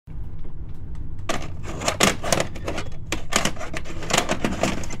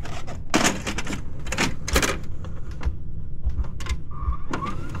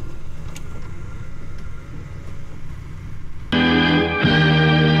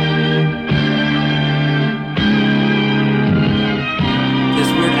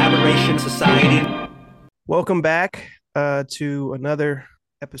Welcome back to another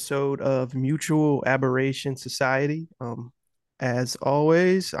episode of Mutual Aberration Society. As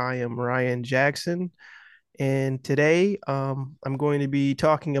always, I am Ryan Jackson, and today I'm going to be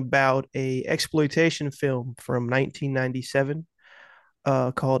talking about a exploitation film from 1997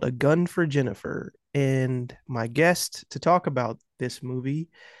 called A Gun for Jennifer. And my guest to talk about this movie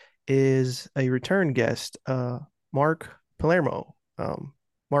is a return guest, Mark Palermo.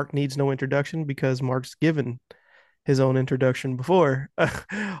 Mark needs no introduction because Mark's given his own introduction before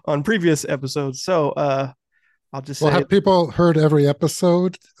on previous episodes. So I'll just Well, say, have people heard every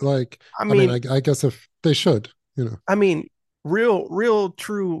episode? Like, I I mean, mean, I guess if they should, you know. I mean, real,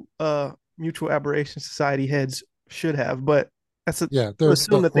 true mutual aberration society heads should have, but that's a Yeah, to they're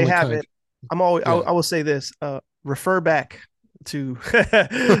assume the that they only kind. haven't. I'm always Yeah. I will say this: refer back to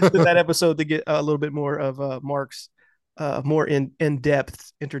to that episode to get a little bit more of Mark's more in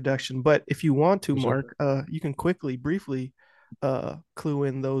depth introduction. But if you want to, For sure. Mark, you can quickly, briefly clue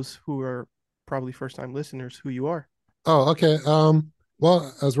in those who are probably first time listeners who you are. Oh, okay.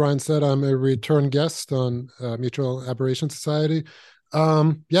 Well, as Ryan said, I'm a return guest on Mutual Aberration Society.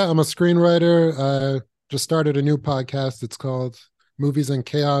 Yeah, I'm a screenwriter. I just started a new podcast. It's called Movies and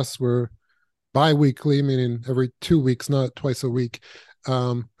Chaos. We're bi-weekly, meaning every 2 weeks, not twice a week.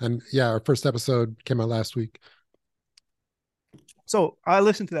 And yeah, our first episode came out last week. So I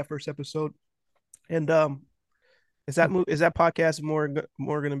listened to that first episode, and is that podcast more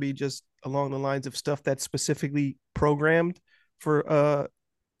going to be just along the lines of stuff that's specifically programmed for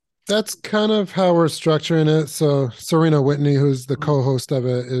That's kind of how we're structuring it. So Serena Whitney, who's the mm-hmm. co-host of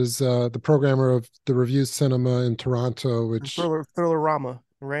it, is the programmer of the Review Cinema in Toronto, which Thrillerama,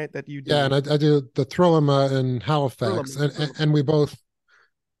 right? That you yeah, do and I do the Thrillema in Halifax, Thrillerama, and we both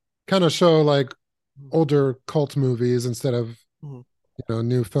kind of show like older cult movies instead of mm-hmm.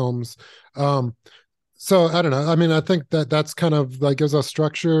 new films. Um, so I don't know. I mean, I think that's kind of like gives us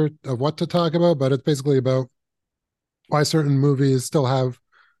structure of what to talk about, but it's basically about why certain movies still have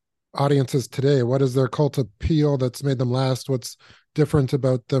audiences today? What is their cult appeal that's made them last? What's different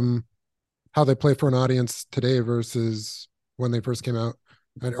about them, how they play for an audience today versus when they first came out?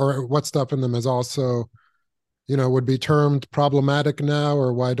 Or what stuff in them is also, would be termed problematic now,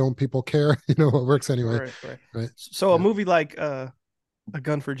 or why don't people care? What works anyway, Right. right? So a Yeah. movie like A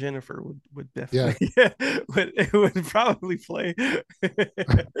Gun for Jennifer would Yeah. definitely would probably play.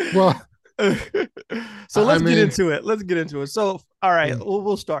 Well, So I let's get mean, into it. Let's get into it. So all right, mm,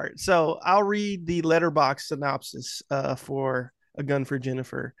 we'll start. So I'll read the letterbox synopsis for A Gun for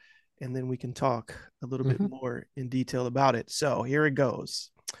Jennifer, and then we can talk a little bit mhm. more in detail about it. So here it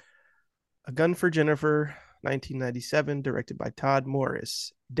goes. A Gun for Jennifer, 1997, directed by Todd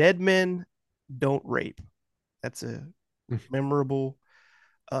Morris. Dead men don't rape. That's a memorable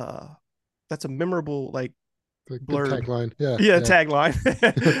uh that's a memorable like It's a good blurb. tagline. Yeah. Yeah, Yeah. tagline.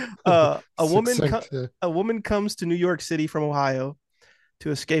 Succinct. Yeah. A woman comes to New York City from Ohio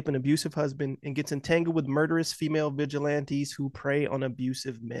to escape an abusive husband and gets entangled with murderous female vigilantes who prey on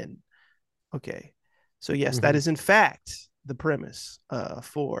abusive men. Okay. So yes, that Mm-hmm. is in fact the premise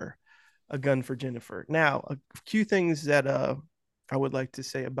for A Gun for Jennifer. Now, a few things that I would like to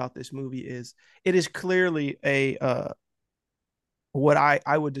say about this movie is it is clearly a what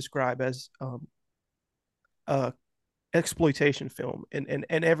I would describe as a exploitation film in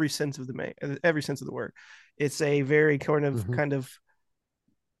every sense of every sense of the word. It's a very Mm-hmm. kind of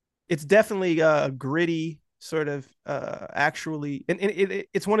it's definitely a gritty sort of actually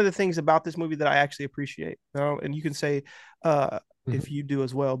it's one of the things about this movie that I actually appreciate. And you can say Mm-hmm. if you do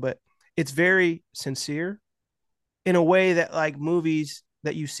as well, but it's very sincere in a way that like movies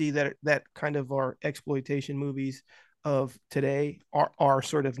that you see that kind of are exploitation movies of today are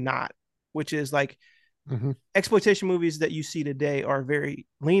sort of not, which is like Mm-hmm. exploitation movies that you see today are very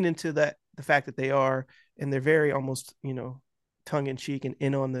lean into that the fact that they are, and they're very almost tongue in cheek and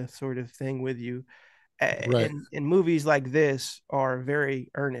in on the sort of thing with you. Right. And movies like this are very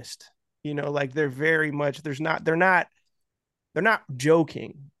earnest. Like they're very much they're not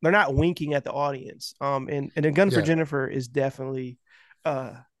joking. They're not winking at the audience. And A Gun for Yeah. Jennifer is definitely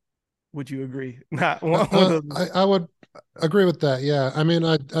uh would you agree? Not one of those. I would agree with that. Yeah. I mean,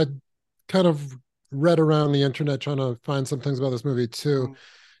 I kind of read around the internet trying to find some things about this movie too.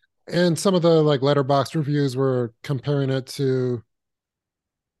 Mm, And some of the like letterbox reviews were comparing it to,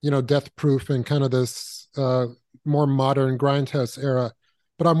 Death Proof and kind of this more modern grindhouse era.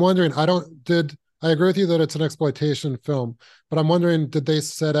 But I'm wondering, I agree with you that it's an exploitation film, but I'm wondering, did they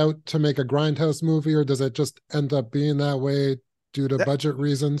set out to make a grindhouse movie, or does it just end up being that way due to that budget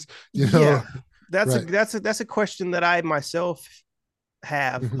reasons? You yeah, know, right. that's a question that I myself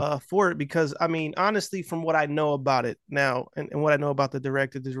have Hmm. for it, because I mean, honestly, from what I know about it now, and what I know about the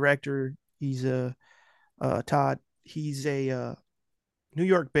director, he's a Todd. He's a New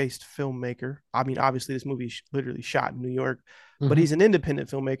York based filmmaker. I mean, obviously, this movie literally shot in New York, but Hmm. he's an independent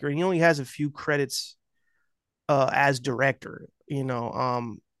filmmaker, and he only has a few credits as director.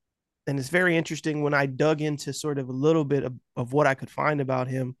 And it's very interesting when I dug into sort of a little bit of what I could find about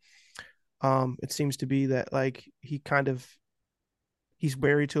him. It seems to be that like he's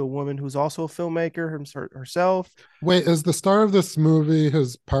married to a woman who's also a filmmaker herself. Wait, is the star of this movie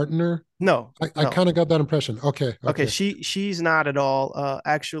his partner? No, I no. kind of got that impression. Okay, Okay, okay. she's not at all.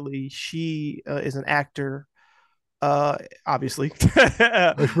 Actually, she is an actor. Obviously.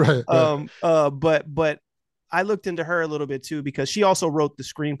 Right, right. But I looked into her a little bit too, because she also wrote the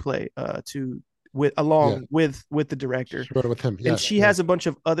screenplay to with Yeah, along with the director, she wrote it with him. and Yeah, she yeah. has a bunch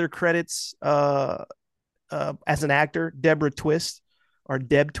of other credits as an actor, Deborah Twist or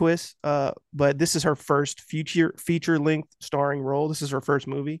Deb Twist. But this is her first feature length starring role. This is her first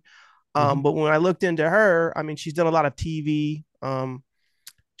movie. Hmm. But when I looked into her, I mean, she's done a lot of TV.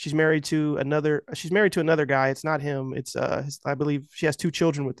 She's married to another guy. It's not him. I believe she has two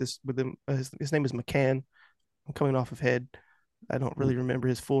children with him. His name is McCann. I'm coming off of head. I don't really remember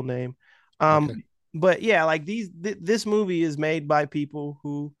his full name. Okay. Um, but yeah, like this movie is made by people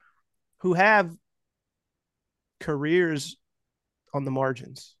who have careers on the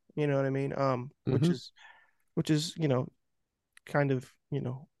margins. You know what I mean? Hmm. Which is kind of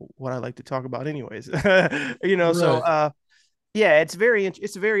what I like to talk about, anyways. So Right. yeah, it's a very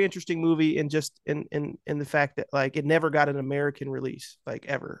interesting movie, and just in the fact that like it never got an American release, like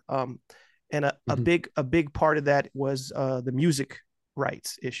ever. And Hmm. a big part of that was the music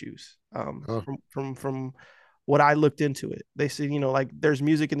rights issues. Oh, From what I looked into it, they said like there's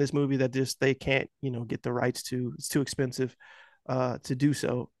music in this movie that just they can't get the rights to. It's too expensive to do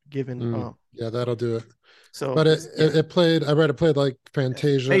so, given yeah, that'll do it. so But it's yeah. it played. I read it played like Asia,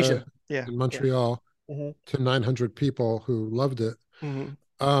 Fantasia yeah, in yeah. Montreal Mm-hmm. to 900 people who loved it. Mm-hmm.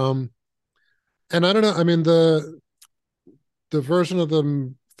 Um, and I don't know. I mean, the version of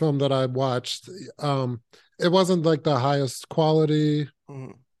the film that I watched, it wasn't like the highest quality,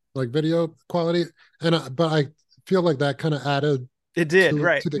 Mm-hmm. like video quality, and but I feel like that kind of added It did, to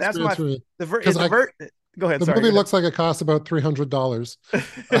right. the That's my experience for me the ver because the I ver Go ahead, the sorry, movie go looks like it costs about $300.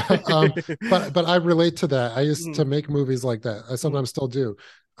 um, ahead. but I relate to that. I used to Mm, make movies like that. I mm, sometimes still do.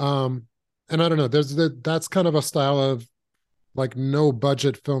 And I don't know. That's kind of a style of like no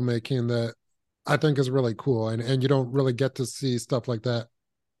budget filmmaking that I think is really cool, and you don't really get to see stuff like that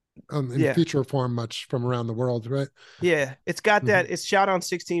in yeah. feature form much from around the world, right? Yeah. It's got Hmm. that it's shot on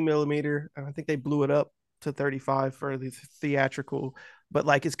 16 millimeter, and I think they blew it up to 35 for the theatrical, but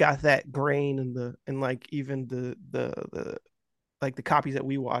like it's got that grain, and like even the like the copies that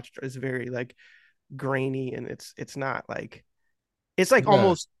we watched is very like grainy, and it's not like it's like Yeah,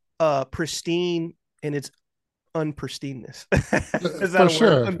 almost pristine in its unpristineness. Is that for a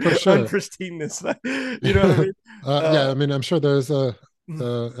word? sure, for sure. Unpristineness. You know what I mean? Yeah, Uh, I mean, I'm sure there's mm,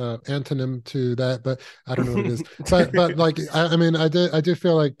 a antonym to that, but I don't know what it is. But like, I mean, I do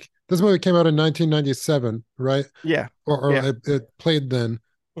feel like this movie came out in 1997, right? yeah, Or yeah. it played then.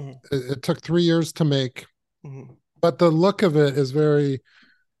 Mhm, It took 3 years to make, mhm. but the look of it is very,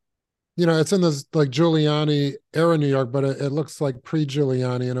 it's in this like Giuliani era New York, but it looks like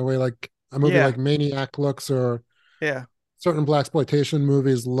pre-Giuliani in a way, like a movie Yeah, like Maniac looks, or yeah, certain black exploitation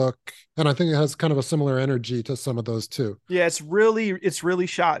movies look. And I think it has kind of a similar energy to some of those too. yeah. It's really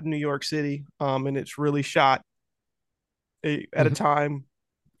shot in New York City, and it's really shot at a Mhm. time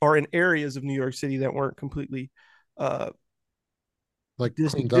or in areas of New York City that weren't completely uh Like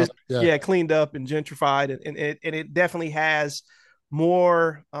dis, cleaned dis up. Yeah, yeah, cleaned up and gentrified, and it definitely has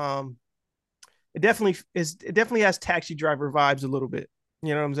more it definitely has Taxi Driver vibes a little bit.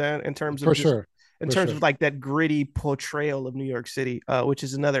 You know what I'm saying? for sure, In for terms sure. of like that gritty portrayal of New York City, which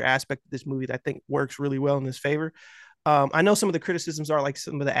is another aspect of this movie that I think works really well in this favor. I know some of the criticisms are like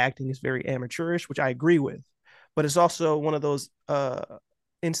some of the acting is very amateurish, which I agree with, but it's also one of those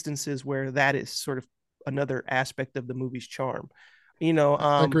instances where that is sort of another aspect of the movie's charm. You know,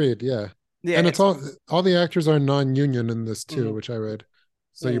 Agreed. Yeah, yeah, and it's all the actors are non-union in this too, mhm, which I read.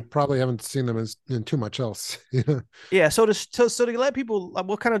 So you mhm. probably haven't seen them in too much else. Yeah. Yeah. So to let people,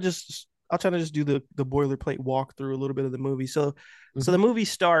 we'll kind of just I'll try to just do the boilerplate walk through a little bit of the movie. So Hmm. the movie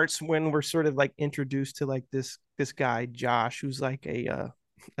starts when we're sort of like introduced to like this guy Josh, who's like a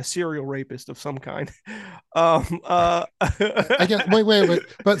serial rapist of some kind. Um. Uh. I get. Wait.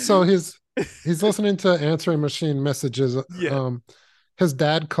 But so he's listening to answering machine messages. Yeah. Um, his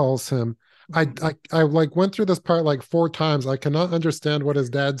dad calls him. I like went through this part like 4 times. I cannot understand what his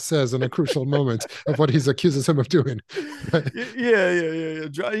dad says in a crucial moment of what he's accuses him of doing.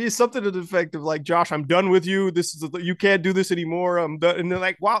 It's something to the effect of like, Josh, I'm done with you. You can't do this anymore. I'm done. And then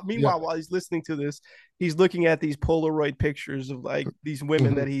like, wow. Yeah. Meanwhile, while he's listening to this, he's looking at these Polaroid pictures of like these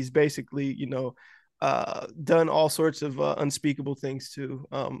women Mhm. that he's basically, done all sorts of unspeakable things to.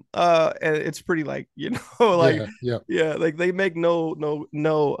 And it's pretty like, like, Yeah. Yeah. yeah, like they make no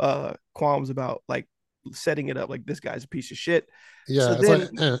qualms about like setting it up like this guy's a piece of shit. So Yeah. It's like,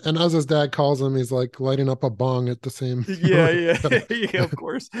 then and as his dad calls him, he's like lighting up a bong at the same. yeah, yeah, yeah, of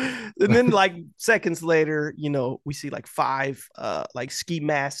course. And then like seconds later, we see like five like ski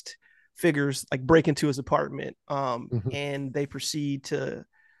masked figures like break into his apartment. Mhm. And they proceed to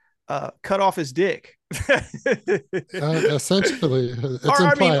cut off his dick. Essentially, it's Or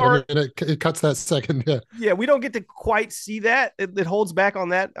I mean, implied. I or mean, it cuts that second. Yeah. yeah, we don't get to quite see that. It holds back on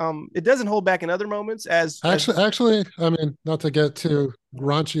that. It doesn't hold back in other moments as Actually, I mean, not to get too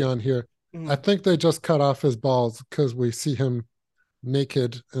raunchy on here, I mm, think they just cut off his balls because we see him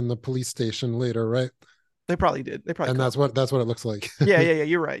naked in the police station later, right? they probably did. They probably And cut off. that's what it looks like. Yeah.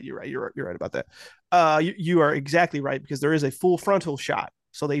 You're right. You're right about that. You are exactly right because there is a full frontal shot.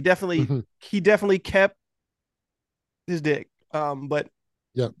 So Mhm. he definitely kept his dick. But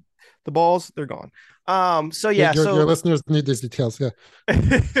Yeah. the balls, they're gone. So Yeah, yeah, your so listeners need these details. Yeah.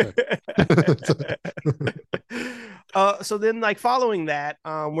 Sorry. so then like following that,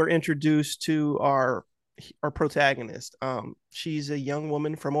 we're introduced to our protagonist. She's a young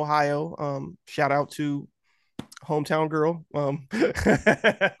woman from Ohio. Shout out to hometown girl.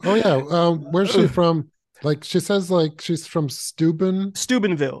 Oh yeah. Where's she from? Like she says, like she's from Steuben.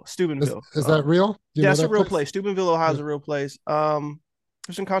 Steubenville, Is Steubenville. is that real? Do you Yeah, know it's a that real place? place. Steubenville, Ohio Yeah. is a real place.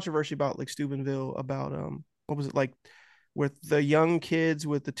 There's some controversy about like Steubenville about what was it like with the young kids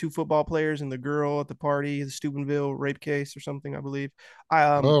with the two football players and the girl at the party, the Steubenville rape case or something, I believe.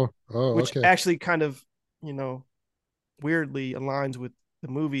 Oh, Which okay. actually kind of, you know, weirdly aligns with the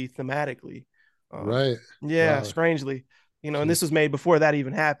movie thematically. Um, Right. yeah, Wow. strangely, and this Jeez. was made before that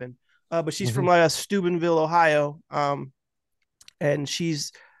even happened. But she's from Hmm. Steubenville, Ohio. And she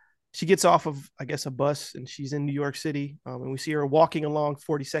gets off of I guess a bus and she's in New York City, and we see her walking along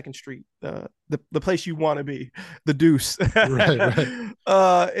 42nd Street, the place you want to be, the Deuce. Right,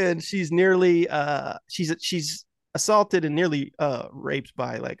 right. And she's nearly she's assaulted and nearly raped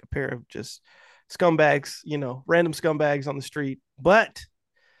by like a pair of just scumbags, random scumbags on the street. But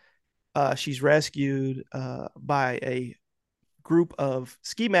she's rescued by a group of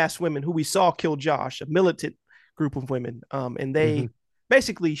ski mask women who we saw kill Josh, a militant group of women, and Hmm. they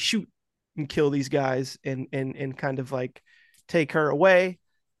basically shoot and kill these guys and kind of like take her away.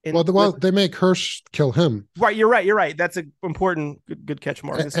 And Well, they make Hirsch kill him, right, you're right. That's an important good catch,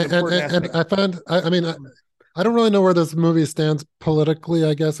 Mark. That's an important and aspect. I found. I mean, I don't really know where this movie stands politically.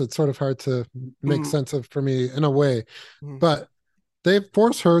 I guess it's sort of hard to make Mm-hmm. sense of for me in a way, Mm-hmm. but they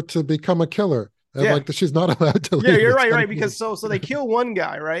force her to become a killer, and Yeah. like she's not allowed to Yeah, leave. you're It's right, you're kind right. of Because so they kill one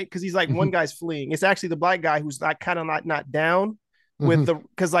guy, right? Because he's like one guy's fleeing. It's actually the black guy who's like kind of not down with Mhm. the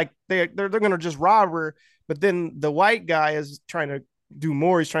because like they're gonna just rob her, but then the white guy is trying to do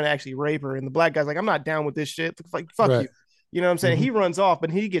more. He's trying to actually rape her, and the black guy's like, I'm not down with this shit. Like fuck Right. you. You know what I'm saying? Hmm. He runs off, but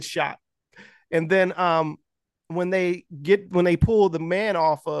he gets shot. And then when they pull the man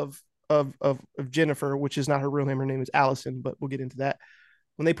off of Jennifer, which is not her real name, her name is Allison, but we'll get into that.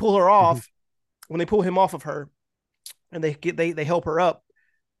 When they pull her Hmm. off, when they pull him off of her, and they help her up.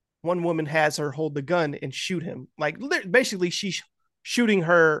 One woman has her hold the gun and shoot him. Like basically, she's shooting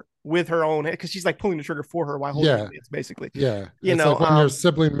her with her own because she's like pulling the trigger for her while holding Yeah. it. It's basically, Yeah. you It's know, like when your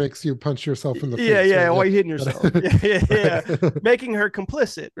sibling makes you punch yourself in the yeah, face, yeah. right? Why Yeah. are you hitting yourself? Yeah, Right. making her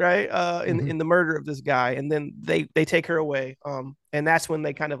complicit, right? In Hmm. in the murder of this guy, and then they take her away. And that's when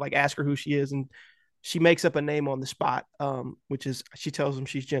they kind of like ask her who she is, and she makes up a name on the spot, which is she tells them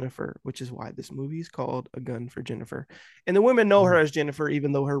she's Jennifer, which is why this movie is called A Gun for Jennifer. And the women know her Hmm. as Jennifer,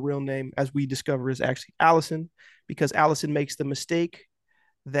 even though her real name, as we discover, is actually Allison, because Allison makes the mistake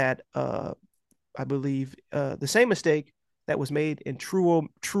that I believe the same mistake that was made in True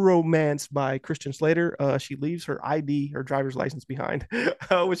Romance by Christian Slater. She leaves her ID, her driver's license behind,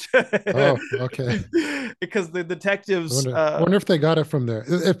 which Oh, okay. because the I detectives wonder if they got it from there.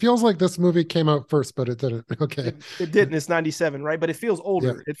 It feels like this movie came out first, but it didn't. Okay. it didn't. It's 97, right? But it feels Yeah.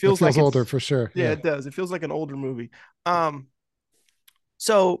 older. It It feels like feels older it's for sure. yeah, Yeah. it does. It feels like an older movie. Um,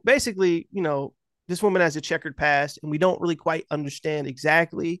 so basically, this woman has a checkered past, and we don't really quite understand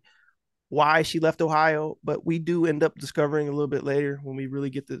exactly why she left Ohio, but we do end up discovering a little bit later when we really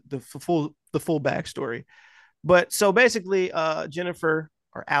get the full backstory. But so basically, Jennifer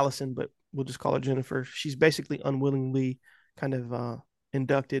or Allison, but we'll just call her Jennifer. She's basically unwillingly kind of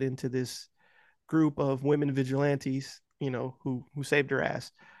inducted into this group of women vigilantes, who saved her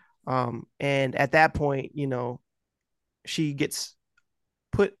ass. And at that point, she gets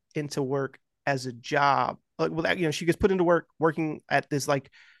put into work as a job. She gets put into work working at this like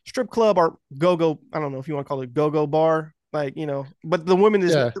strip club or go-go. I don't know if you want to call it go-go bar. But the woman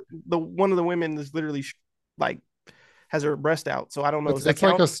is Yeah, the one of the women is literally like has her breast out. So I don't know. Does that it's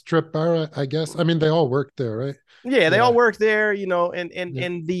like count? a strip bar, I guess. I mean, they all work there, right? Yeah, they all Yeah, work there, and and yeah.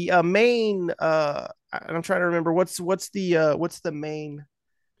 and the main I'm trying to remember what's the main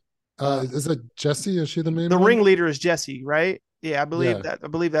uh Is it Jesse? Is she the main the one? ringleader is Jesse, right? Yeah, Yeah, I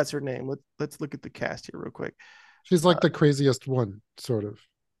believe that's her name. Let's look at the cast here real quick. she's like the craziest one, sort of,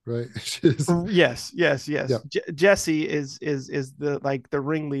 right? She's Yes, yes, yes. yeah. Jesse is the like the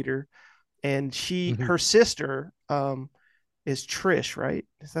ringleader, and Hmm. her sister is Trish, right?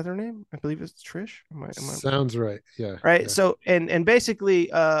 Is that her name? I believe it's Trish. Am I Sounds right. Yeah, right? yeah. So and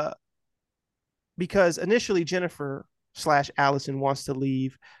basically because initially Jennifer slash Allison wants to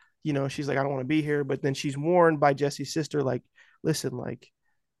leave. She's like, I don't want to be here. But then she's warned by Jesse's sister, like, listen, like,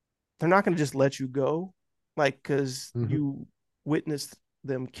 they're not going to just let you go, like, because Hmm. you witnessed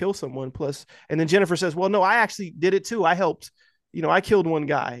them kill someone. Plus, and then Jennifer says, well, no, I actually did it too. I helped. I killed one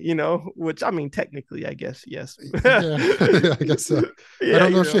guy, which I mean, technically, I guess, yes. Yeah, I guess so. I Yeah,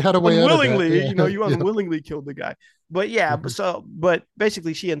 don't know if she had a way out of that. unwillingly, Yeah, you yeah. unwillingly killed the guy. But yeah, Hmm. but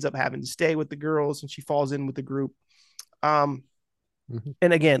basically she ends up having to stay with the girls and she falls in with the group. Um, Hmm.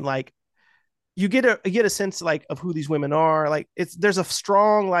 and again, like you get a sense like of who these women are. Like there's a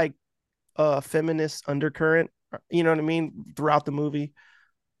strong like feminist undercurrent, you know what I mean, throughout the movie.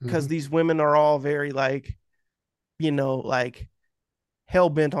 Because Hmm. these women are all very like, like hell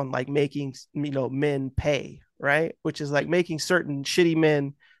bent on like making men pay, right? Which is like making certain shitty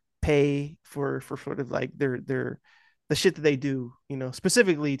men pay for sort of like their the shit that they do,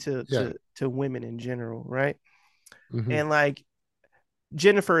 specifically to Yeah. women in general, right? Hmm. And like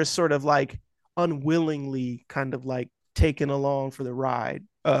Jennifer is sort of like unwillingly kind of like taken along for the ride,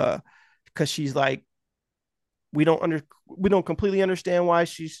 because she's like, we don't completely understand why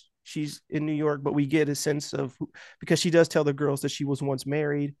she's in New York, but we get a sense of because she does tell the girls that she was once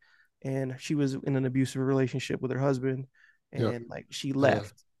married and she was in an abusive relationship with her husband, Yeah. and like she The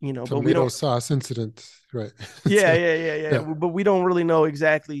left, but we tomato don't. sauce incident, right? Yeah, So, yeah, yeah, yeah. yeah, But we don't really know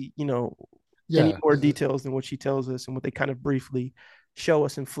exactly, any yeah, more details than what she tells us and what they kind of briefly show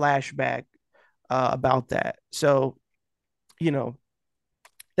us in flashback about that. So, you know,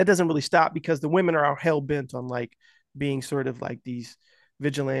 that doesn't really stop because the women are hell bent on like being sort of like these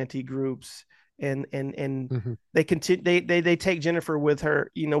vigilante groups, and hmm, they continue they take Jennifer with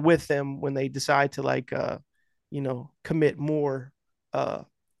her, with them when they decide to like commit more uh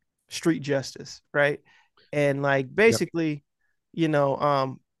street justice, right? And like yep, basically, you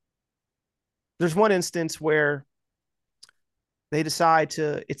know, there's one instance where they decide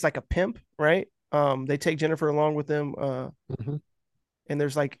to it's like a pimp, right? They take Jennifer along with them, hmm, and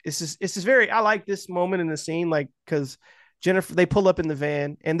there's like it's just very I like this moment in the scene, like because Jennifer they pull up in the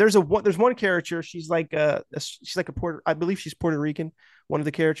van and there's one character, she's like a Puerto I believe she's Puerto Rican, one of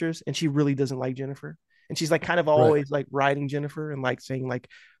the characters, and she really doesn't like Jennifer, and she's like kind of right, always like riding Jennifer and like saying like,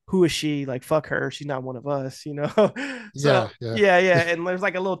 who is she, like fuck her, she's not one of us, so yeah, yeah. yeah, yeah, and there's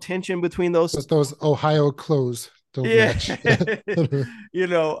like a little tension between those. But those Ohio clothes don't Yeah. match. Yeah. you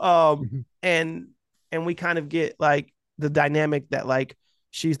know um Mhm. and we kind of get like the dynamic that like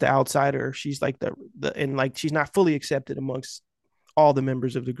she's the outsider, she's like the and like she's not fully accepted amongst all the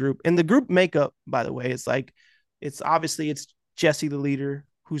members of the group, and the group makeup, by the way, it's like it's obviously it's Jesse the leader,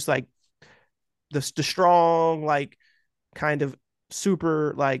 who's like the strong like kind of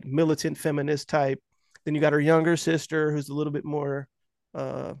super like militant feminist type. Then you got her younger sister who's a little bit more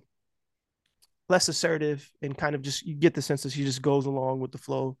uh less assertive, and kind of just you get the sense that she just goes along with the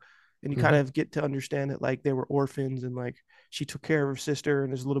flow, and you kind Mhm. of get to understand that like they were orphans and like she took care of her sister,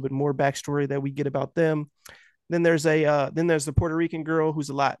 and there's a little bit more backstory that we get about them. Then there's the Puerto Rican girl who's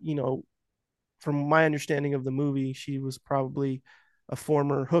a lot, from my understanding of the movie, she was probably a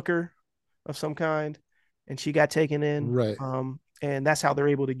former hooker of some kind, and she got taken in. Right. And that's how they're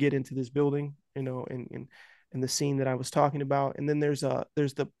able to get into this building, in the scene that I was talking about. And then there's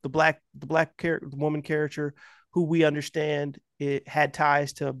the woman character who we understand it had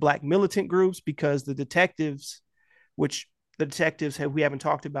ties to black militant groups because which the detectives we haven't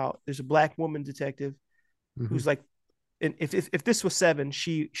talked about. There's a black woman detective Hmm. who's like, and if this was Seven,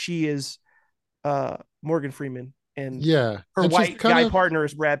 she is Morgan Freeman. and Yeah, her and she's white kind guy of partner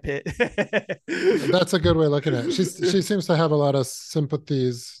is Brad Pitt. that's a good way of looking at it. She seems to have a lot of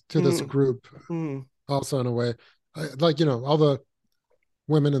sympathies to this Mm, group, mm, also in a way. Like all the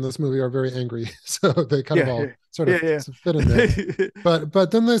women in this movie are very angry, so they kind of yeah, all yeah, sort of yeah, fit in there. yeah.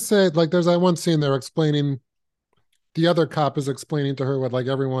 But then they say like there's that one scene they're explaining the other cop is explaining to her what like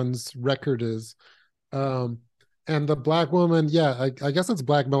everyone's record is. Um, and the black woman, yeah, I guess it's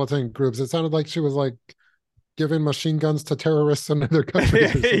black militant groups. It sounded like she was like giving machine guns to terrorists in other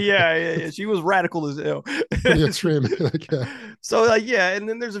countries or something. Yeah, yeah, yeah. She was radical as hell. Pretty extreme. Like, yeah. So yeah, and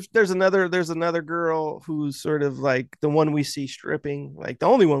then there's another girl who's sort of like the one we see stripping, like the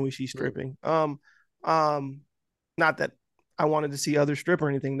only one we see stripping. Um, not that I wanted to see other strip or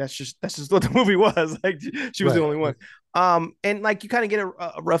anything. That's just what the movie was. Like she was the Right. only one. And like you kind of get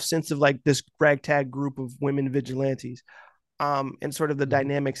a rough sense of like this ragtag group of women vigilantes. And sort of the Mm-hmm.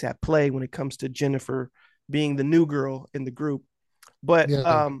 dynamics at play when it comes to Jennifer being the new girl in the group. But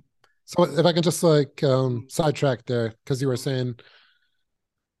Yeah. So if I can just like mm, sidetrack there, because you were mm, saying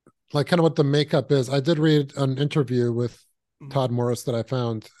like kind of what the makeup is. I did read an interview with mm, Todd Morris that I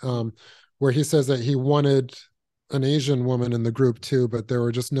found, mm, where he says that he wanted an Asian woman in the group too, but there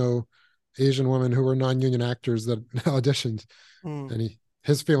were just no Asian women who were non-union actors that auditioned. mm. And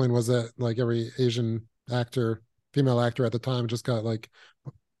his feeling was that like every Asian actor, female actor at the time, just got like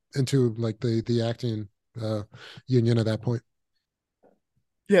into like the acting uh, union at that point.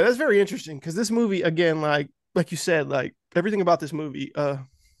 Yeah, that's very interesting because this movie, again, like you said, like everything about this movie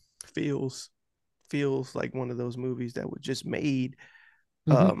feels feels like one of those movies that were just made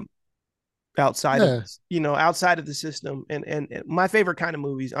Mm-hmm. um outside of Yeah. outside of the system. And my favorite kind of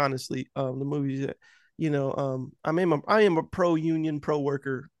movies, honestly, the movies that I am a pro union, pro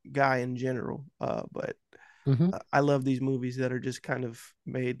worker guy in general, but Mm-hmm. I love these movies that are just kind of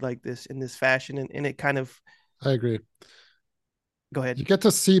made like this in this fashion, and it kind of I agree. go ahead. You get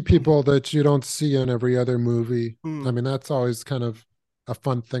to see people that you don't see in every other movie. I Mm. mean, that's always kind of a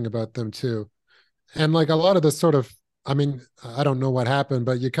fun thing about them too. And like a lot of this sort of, I mean, I don't know what happened,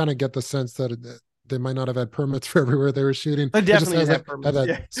 but you kind of get the sense that they might not have had permits for everywhere they were shooting. I It just definitely has didn't have had permits. that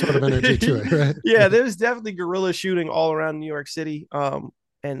Yeah, sort of energy to it, right? yeah. There's definitely guerrilla shooting all around New York City. And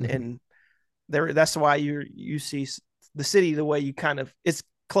Mhm. and there that's why you see the city the way you kind of it's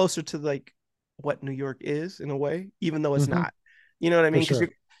closer to like what New York is in a way, even though it's Mhm. not. You know what I For mean? Because sure.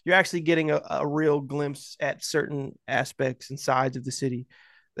 you're actually getting a real glimpse at certain aspects and sides of the city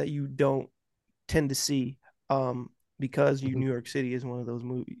that you don't tend to see, um, because Mhm. New York City is one of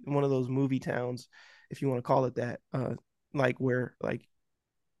those movie towns, if you want to call it that. Like where like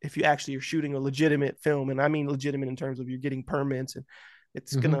if you actually are shooting a legitimate film, and I mean legitimate in terms of you're getting permits, and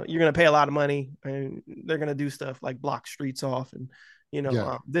Mhm. you're gonna pay a lot of money, and they're gonna do stuff like block streets off, and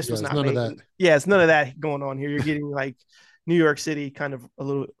Yeah. this Yeah. was It's not none of made. that. Yeah, it's none of that going on here. You're getting like New York City kind of a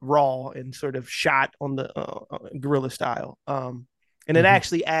little raw and sort of shot on the guerrilla style, and it Mhm.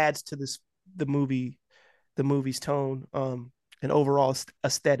 actually adds to the movie the movie's tone, and overall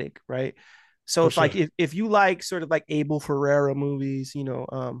aesthetic, right? So For if sure. like if you like sort of like Abel Ferrara movies,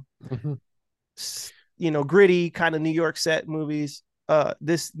 Mhm. gritty kind of New York set movies,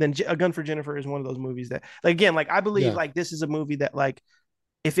 this then A Gun for Jennifer is one of those movies that, like, again, like I believe Yeah. like this is a movie that, like,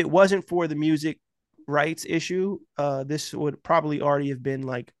 if it wasn't for the music rights issue, this would probably already have been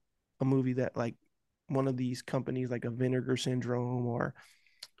like a movie that like one of these companies like a Vinegar Syndrome or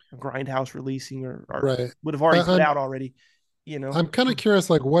a Grindhouse releasing, or Right. would have already But put out already, you know. I'm kind of curious,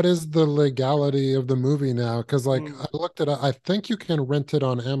 like, what is the legality of the movie now? Because, like, Mm. I looked it up. I think you can rent it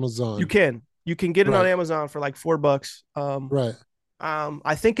on You Amazon. can get it on Right. Amazon for like $4. Right.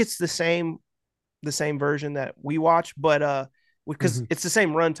 I think it's the same version that we watch, but because Hmm. it's the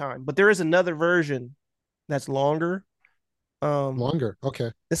same runtime. But there is another version that's longer. Um, Longer.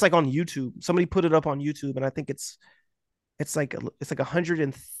 Okay. it's like on YouTube. Somebody put it up on YouTube, and I think it's like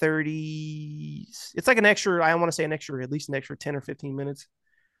 130. It's like an extra. I want to say an extra, at least an extra 10 or 15 minutes.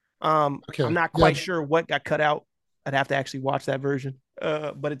 I'm Okay. not Yeah. quite sure what got cut out. I'd have to actually watch that version.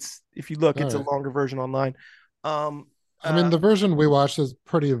 But if you look, All it's a right. longer version online. Um, I mean, uh, the version we watched is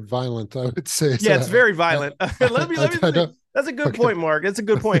pretty violent, I would say. Yeah, So it's very I, violent. Let me I say don't. that's a good Okay. point, Mark. It's a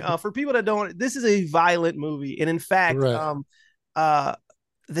good point. For people that don't, this is a violent movie, and in fact, Right. uh,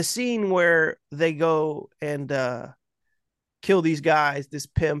 the scene where they go and kill these guys, this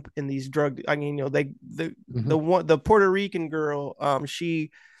pimp and these drug. I mean, Hmm. the Puerto Rican girl,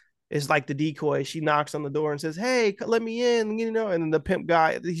 she is like the decoy. She knocks on the door and says, "Hey, let me in," and then the pimp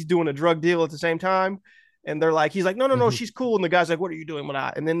guy, he's doing a drug deal at the same time. And he's like, no, no, no, Hmm. she's cool. And the guy's like, what are you doing with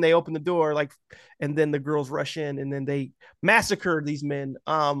that? And then they open the door, like, and then the girls rush in, and then they massacre these men.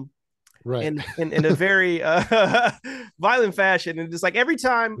 Right. in a very violent fashion. And just like every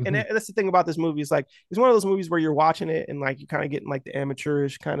time, and Hmm. that's the thing about this movie, is like it's one of those movies where you're watching it and like you're kind of getting like the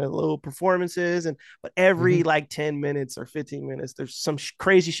amateurish kind of little performances, and but every Hmm. like 10 minutes or 15 minutes, there's some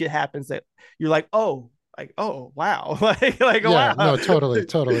crazy shit happens that you're like, oh wow, like Yeah, wow, no, totally,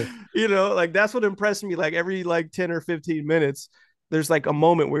 totally. like that's what impressed me. Like every like 10 or 15 minutes, there's like a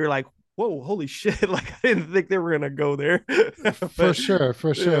moment where you're like, whoa, holy shit, like I didn't think they were gonna go there. For But sure, for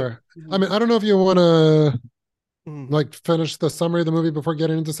yeah. sure. I mean, I don't know if you want to Mhm. like finish the summary of the movie before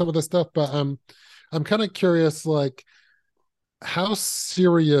getting into some of the stuff, but I'm kind of curious, like, how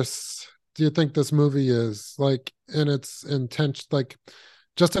serious do you think this movie is, like, in its intention, like,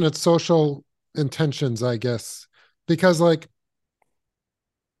 just in its social intentions, I guess? Because, like,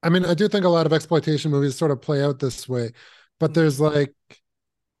 I mean, I do think a lot of exploitation movies sort of play out this way, but Mhm. there's like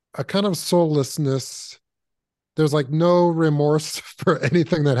a kind of soullessness. There's like no remorse for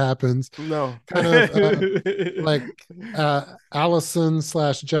anything that happens. No. Kind of like Allison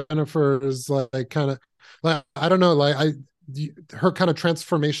slash Jennifer's like kind of like I don't know, like her kind of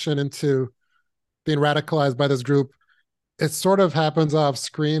transformation into being radicalized by this group. It sort of happens off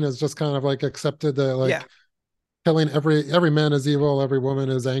screen. It's just kind of like accepted that Yeah. like killing every man is evil, every woman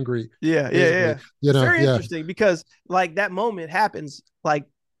is angry, Yeah. Yeah. basically. Yeah. You It's know, very yeah. interesting because like that moment happens like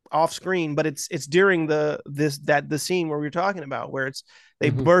off screen, but it's during the scene where we are talking about where it's they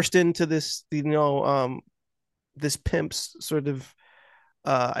Hmm. burst into this, this pimp's sort of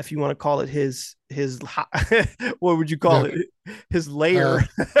if you want to call it his what would you call Yeah. it, his lair.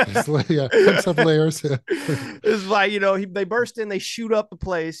 Uh, yeah, pimps have layers. Yeah. It's like they burst in, they shoot up the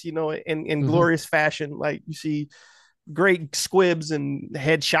place, in Hmm. glorious fashion, like you see great squibs and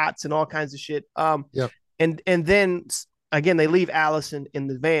headshots and all kinds of shit. Yep. And then again they leave Allison in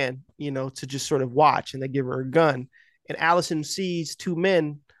the van, to just sort of watch, and they give her a gun, and Allison sees two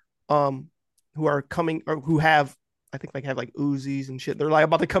men, um, who are coming or who have, I think like have like Uzis and shit. They're like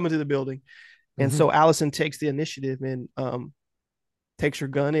about to come into the building, and Hmm. so Allison takes the initiative and takes her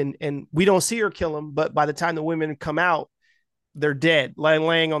gun, and we don't see her kill him, but by the time the women come out, they're dead,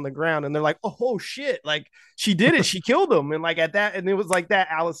 laying on the ground, and they're like, oh shit, like she did it, she killed them, and like at that, and it was like that.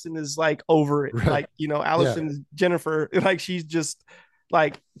 Allison is like over it, Right. like Yeah. Allison is Jennifer, like she's just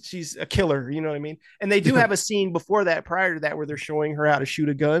like she's a killer, you know what I mean? And they do Yeah. have a scene before that, prior to that, where they're showing her how to shoot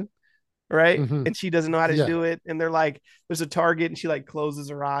a gun, right? Hmm. And she doesn't know how to Yeah. do it. And they're like, there's a target, and she like closes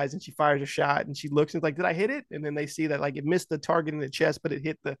her eyes and she fires a shot, and she looks and like, did I hit it? And then they see that like it missed the target in the chest, but it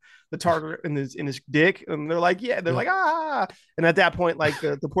hit the target in his dick. And they're like, yeah, they're Yeah. like, ah. And at that point, like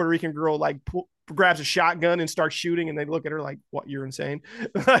the Puerto Rican girl like grabs a shotgun and starts shooting, and they look at her like, what, you're insane.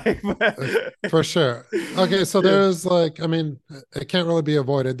 Like, Uh, for sure. Okay, so yeah. there's like, I mean, it can't really be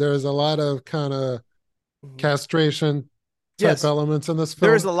avoided. There's a lot of kind of castration type Yes, elements in this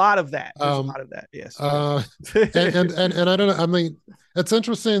there is film. a lot of that. There's a Um, lot of that. Yes. uh, and I don't know. I mean, it's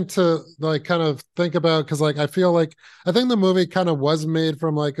interesting to like kind of think about because like I feel like I think the movie kind of was made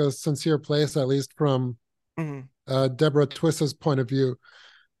from like a sincere place, at least from Mhm. Deborah Twiss's point of view.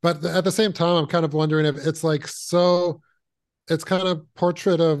 But at the same time, I'm kind of wondering if it's like so. It's kind of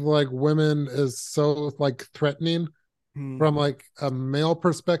portrait of like women is so like threatening Mhm. from like a male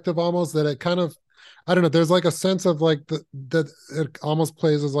perspective almost that it kind of I don't know. There's like a sense of like that it almost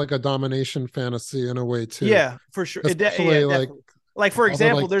plays as like a domination fantasy in a way too, Yeah, for sure. Yeah, especially like definitely. Like for all the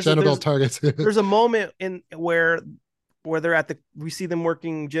example, like genital there's targets. there's a moment in where they're at the we see them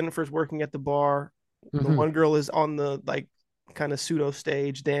working. Jennifer's working at the bar. The Hmm. one girl is on the like kind of pseudo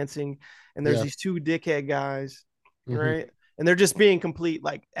stage dancing, and there's Yeah. these two dickhead guys, Hmm. right? And they're just being complete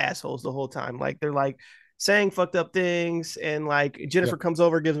like assholes the whole time. Like they're like saying fucked up things, and like Yeah. Jennifer comes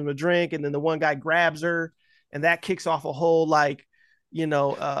over, gives him a drink, and then the one guy grabs her, and that kicks off a whole like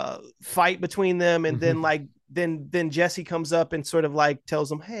fight between them, and then Hmm. like then Jesse comes up and sort of like tells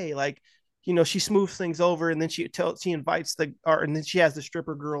them, hey, like she smooths things over, and then she invites and then she has the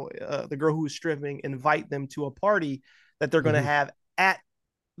stripper girl, the girl who was stripping, invite them to a party that they're going to Hmm. have at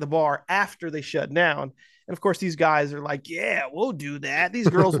the bar after they shut down. And of course, these guys are like, yeah, we'll do that. These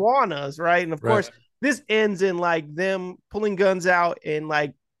girls want us, right? And of Right. course, this ends in like them pulling guns out and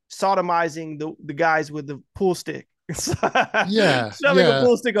like sodomizing the guys with the pool stick. Yeah. Shoving a Yeah.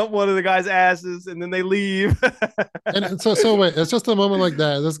 pool stick up one of the guys' asses, and then they leave. And so wait, it's just a moment like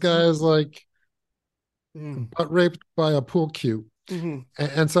that. This guy is like Mm-hmm. butt raped by a pool cue. Mm-hmm.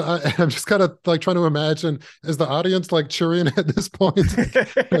 And so I'm just kind of like trying to imagine is the audience like cheering at this point? Like,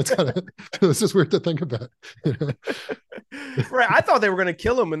 it's kind of it's just weird to think about. You know? Right. I thought they were gonna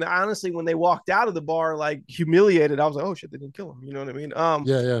kill him, and honestly, when they walked out of the bar like humiliated, I was like, oh shit, they didn't kill him. You know what I mean?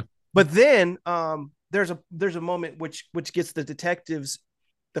 Yeah, yeah. But then there's a moment which gets the detectives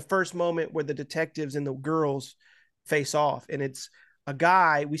the first moment where the detectives and the girls face off, and it's a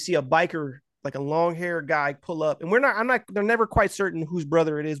guy. We see a biker, like a long haired guy, pull up, and we're not. I'm not. They're never quite certain whose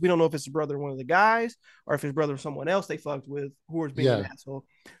brother it is. We don't know if it's the brother of one of the guys or if his brother of someone else they fucked with who was being an Yeah. asshole.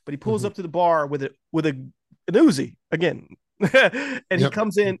 But he pulls Hmm. up to the bar with an Uzi again. And he Yep.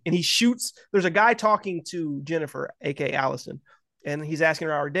 comes in and he shoots. There's a guy talking to Jennifer, aka Allison, and he's asking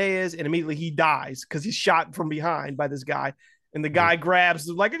her how her day is, and immediately he dies because he's shot from behind by this guy. And the guy grabs,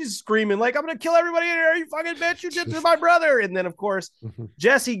 like, he's screaming, like, I'm gonna kill everybody in here, you fucking bitch, you did to my brother. And then, of course, Hmm.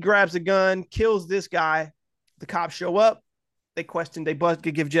 Jesse grabs a gun, kills this guy. The cops show up. They question, they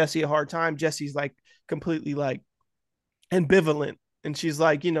give Jesse a hard time. Jesse's like completely like ambivalent. And she's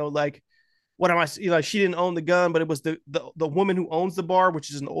like, like, what am I, like, she didn't own the gun, but it was the woman who owns the bar, which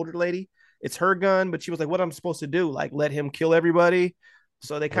is an older lady. It's her gun, but she was like, what am I supposed to do? Like, let him kill everybody?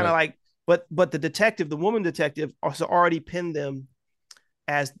 So they kind of Right. like, but the detective, the woman detective, also already pinned them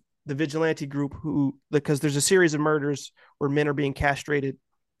as the vigilante group who, because there's a series of murders where men are being castrated.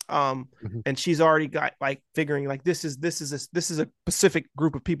 Um, Hmm. and she's already got like figuring like this is a specific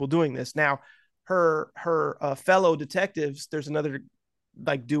group of people doing this. Now, her fellow detectives, there's another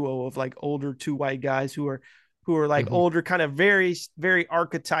like duo of like older two white guys who are like Hmm. older, kind of very very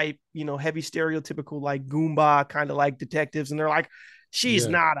archetype, heavy stereotypical like Goomba kind of like detectives, and they're like, she's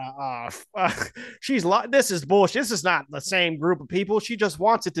Yeah. not she's like, this is bullshit. This is not the same group of people. She just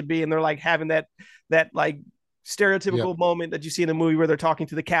wants it to be. And they're like having that like Yep. stereotypical moment that you see in the movie where they're talking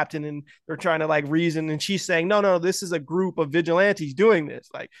to the captain and they're trying to like reason, and she's saying, no, this is a group of vigilantes doing this.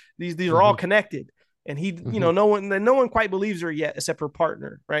 Like these are all Hmm. connected. And he, Hmm. no one quite believes her yet, except her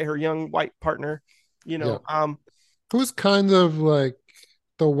partner, right? Her young white partner, you Yeah. know. Um, Who's kind of like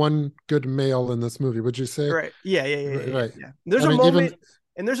the one good male in this movie, would you say? right. Yeah, yeah, yeah, yeah, Right. yeah. I mean, even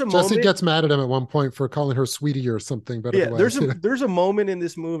There's a Jesse moment gets mad at him at one point for calling her sweetie or something, but Yeah, otherwise, yeah. there's a moment in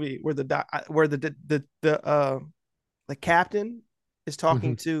this movie where the captain is Hmm.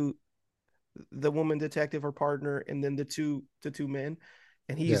 talking to the woman detective, her partner, and then the two men,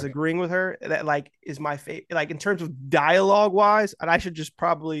 and he's Yeah. agreeing with her. That like is my favorite. Like in terms of dialogue wise, and I should just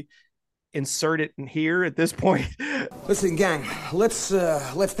probably insert it in here at this point. Listen, gang, let's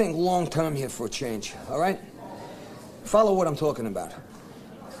think long term here for a change, all right? Follow what I'm talking about.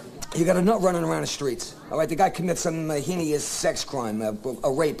 You got a nut running around the streets, all right? The guy commits some heinous sex crime,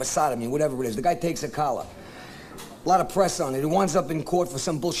 a rape, a sodomy, whatever it is. The guy takes a collar. A lot of press on it. He winds up in court for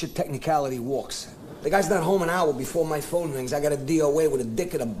some bullshit technicality, walks. The guy's not home an hour before my phone rings. I got a DOA with a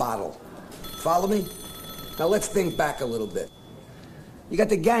dick in a bottle. Follow me? Now let's think back a little bit. You got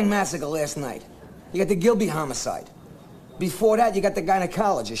the gang massacre last night. You got the Gilby homicide. Before that, you got the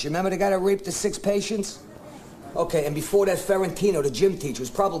gynecologist. You remember the guy that raped the 6 patients? Okay, and before that, Ferrantino, the gym teacher, was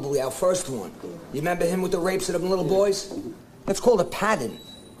probably our first one. You remember him with the rapes of them little boys? That's called a pattern.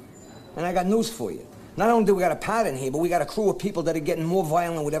 And I got news for you. Not only do we got a pattern here, but we got a crew of people that are getting more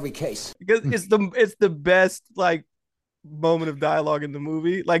violent with every case. Because it's the best like moment of dialogue in the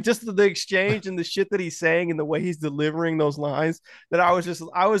movie, like just the exchange and the shit that he's saying and the way he's delivering those lines, that I was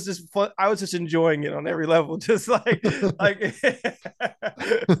just enjoying it on every level, just like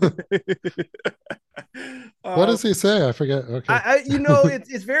What um does he say? I forget. Okay.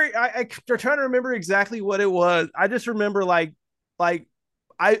 it's very, I'm trying to remember exactly what it was. I just remember like I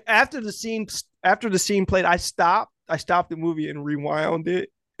after the scene played, I stopped the movie and rewound it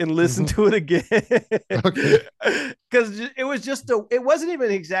and listened Hmm. to it again. Okay. Because it wasn't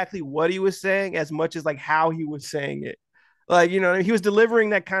even exactly what he was saying as much as like how he was saying it. Like, he was delivering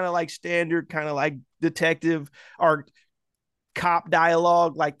that kind of like standard kind of like detective or cop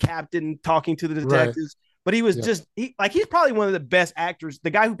dialogue, like captain talking to the Right. detectives. But he was Yeah. just he's probably one of the best actors. The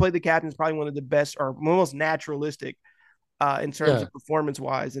guy who played the captain is probably one of the best or most naturalistic in terms Yeah. of performance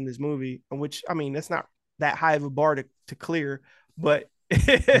wise in this movie. Which, I mean, that's not that high of a bar to clear, but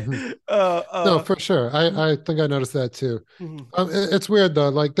Hmm. No, for sure. I think I noticed that too. mhm, It's weird though.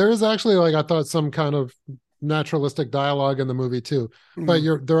 Like there is actually like I thought some kind of naturalistic dialogue in the movie too, but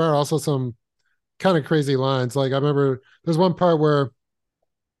mhm. there are also some kind of crazy lines. Like I remember there's one part where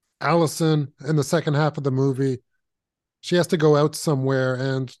Allison in the second half of the movie, she has to go out somewhere,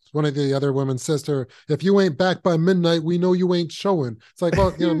 and one of the other women says to her, "If you ain't back by midnight, we know you ain't showing." It's like,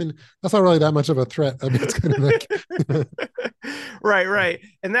 well, I mean, that's not really that much of a threat. I mean, it's kind of like, Right,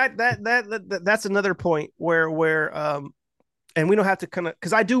 and that's another point where and we don't have to kind of,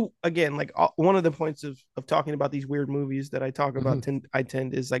 because I do, again, like one of the points of talking about these weird movies that I talk about, mhm. I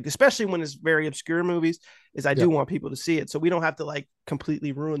tend is like, especially when it's very obscure movies, is I Yeah, do want people to see it, so we don't have to like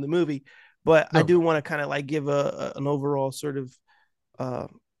completely ruin the movie, but I no, do want to kind of like give an overall sort of uh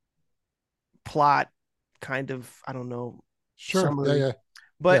plot kind of, I don't know, sure, yeah, summary. yeah,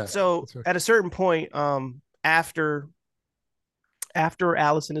 But Yeah, so that's right. at a certain point, after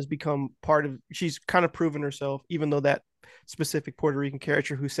Allison has become part of, she's kind of proven herself, even though that specific Puerto Rican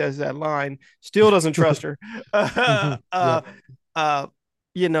character who says that line still doesn't trust her. Hmm. Yeah. Uh,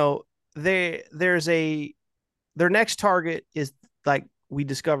 you know, there's a their next target is, like we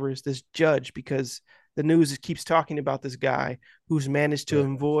discover, is this judge, because the news keeps talking about this guy who's managed to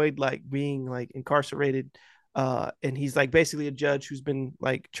Right. avoid like being like incarcerated, and he's like basically a judge who's been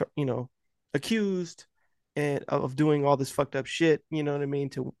like accused and of doing all this fucked up shit, you know what I mean,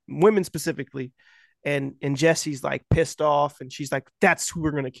 to women specifically. And Jesse's like pissed off, and she's like, that's who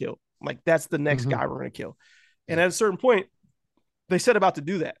we're gonna kill, like that's the next Hmm. guy we're gonna kill. And Yeah. at a certain point they set about to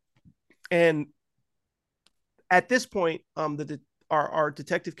do that. And at this point, our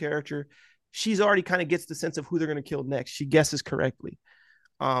detective character, she's already kind of gets the sense of who they're going to kill next. She guesses correctly.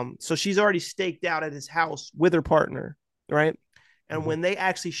 So she's already staked out at his house with her partner, right? And Hmm. when they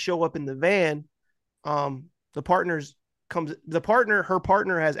actually show up in the van, um, her partner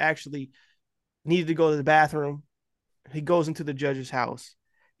has actually needed to go to the bathroom. He goes into the judge's house.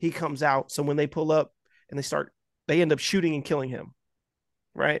 He comes out. So when they pull up and they end up shooting and killing him,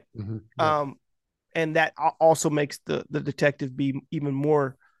 right? Hmm. Yeah. Um, and that also makes the detective be even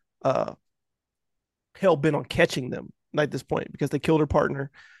more uh hell bent on catching them at this point, because they killed her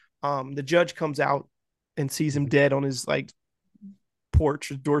partner. The judge comes out and sees him Hmm. dead on his like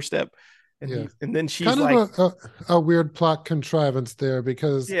porch or doorstep, and Yeah. then she's Kind of like, a weird plot contrivance there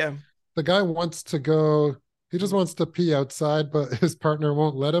because yeah, the guy wants to go, he just wants to pee outside, but his partner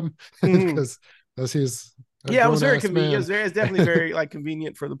won't let him mm-hmm. because as he's a Yeah, it was grown very ass convenient. man. It's definitely very like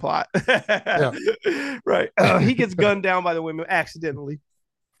convenient for the plot. Yeah. Right. He gets gunned down by the women accidentally,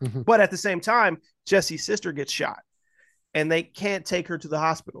 Hmm. but at the same time, Jesse's sister gets shot, and they can't take her to the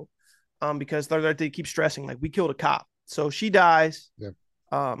hospital, because they keep stressing like we killed a cop. So she dies. Yeah.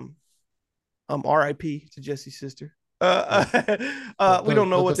 Um, R.I.P. to Jesse's sister. Yeah. We don't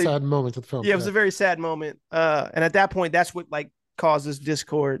know The what they. sad moment of the film. Yeah, it was Yeah. a very sad moment. And at that point, that's what like causes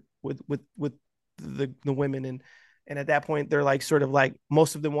discord with the women. And at that point, they're like sort of like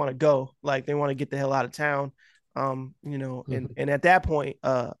most of them want to go, like they want to get the hell out of town. And Hmm. and at that point,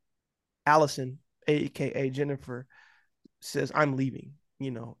 Allison, aka Jennifer, says, "I'm leaving."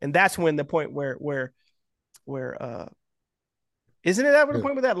 And that's when the point where isn't it that when the Yeah.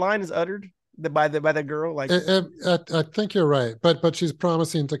 point where that line is uttered by the girl, like, I think you're right, but she's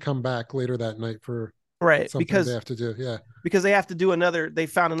promising to come back later that night for right, something they have to do. Yeah. because they have to do another. They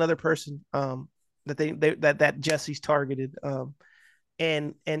found another person, that that Jesse's targeted,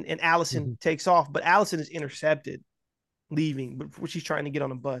 and Allison Hmm. takes off, but Allison is intercepted leaving, but she's trying to get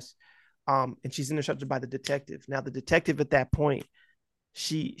on a bus, and she's intercepted by the detective. Now the detective at that point,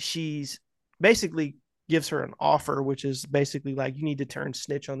 she's basically gives her an offer, which is basically like, you need to turn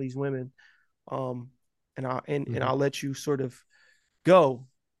snitch on these women, um, and Hmm. I'll let you sort of go,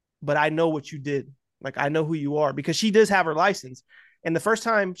 but I know what you did. Like, I know who you are, because she does have her license. And the first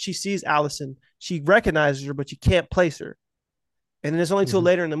time she sees Allison, she recognizes her, but she can't place her. And then it's only till Hmm.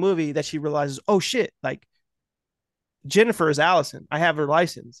 later in the movie that she realizes, oh shit, like Jennifer is Allison. I have her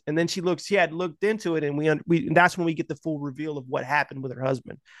license. And then she had looked into it, and we and that's when we get the full reveal of what happened with her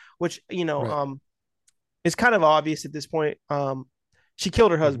husband, which, Right. is kind of obvious at this point. She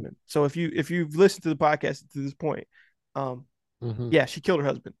killed her Hmm. husband. So if you've listened to the podcast to this point, um, Hmm. yeah, she killed her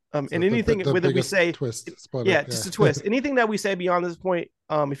husband. And So anything the with it we biggest say, twist, spoiler. yeah, just a Yeah. twist. Anything that we say beyond this point,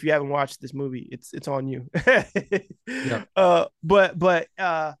 if you haven't watched this movie, it's on you. Yeah. But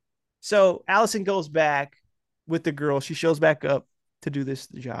so Allison goes back with the girl. She shows back up to do this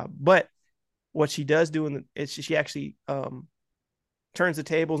job. But what she does do is she actually turns the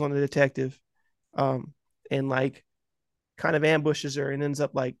tables on the detective, and like kind of ambushes her and ends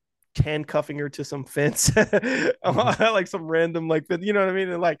up like handcuffing her to some fence, Hmm. like some random like, you know what I mean,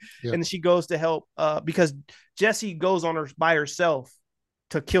 and like, Yeah. and she goes to help, because Jesse goes on her by herself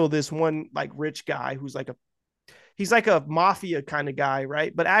to kill this one like rich guy who's like he's like a mafia kind of guy,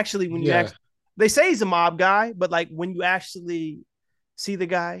 right? But actually, when you Yeah. actually, they say he's a mob guy, but like when you actually see the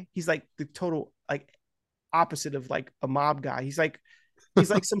guy, he's like the total like opposite of like a mob guy. He's like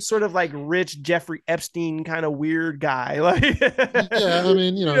some sort of like rich Jeffrey Epstein kind of weird guy. Like, Yeah. I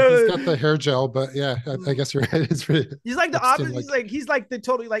mean, you he's know, got the hair gel, but yeah, I guess you're right. It's really he's like the Epstein opposite. like. He's like the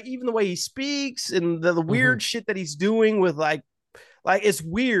totally like, even the way he speaks and the Hmm. weird shit that he's doing with like it's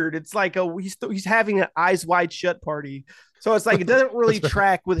weird. It's like he's having an eyes wide shut party. So it's like it doesn't really That's right.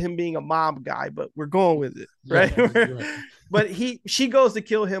 track with him being a mob guy, but we're going with it, Yeah. right? You're right. But she goes to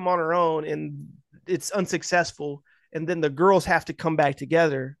kill him on her own, and it's unsuccessful. And then the girls have to come back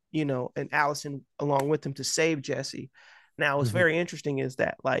together, and Allison along with them to save Jesse. Now, what's Hmm. very interesting is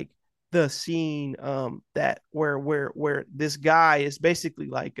that like the scene that where this guy is basically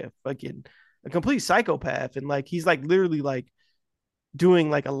like a fucking a complete psychopath, and like he's like literally like doing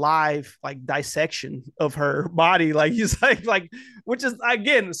like a live like dissection of her body, like he's like which is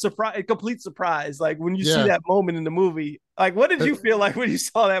again surprise, a complete surprise, like when you see Yeah. that moment in the movie. Like what did It, you feel like when you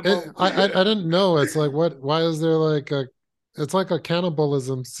saw that moment? I didn't know. It's like, what, why is there like a, it's like a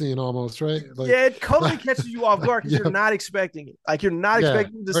cannibalism scene almost, right? Like, Yeah, it totally catches you off guard because you're yeah, not expecting it, like you're not yeah.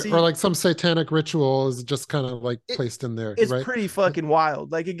 expecting to Or see like some satanic ritual is just kind of like it. placed in there, It's right? pretty fucking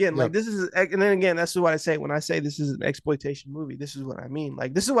wild. Like again, like Yep. this is, and then again, that's what I say when I say this is an exploitation movie. This is what I mean.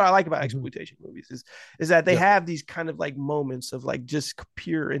 Like this is what I like about Hmm. exploitation movies is that they Yep. have these kind of like moments of like just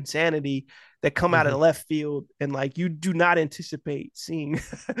pure insanity that come out of Hmm. left field, and like you do not anticipate seeing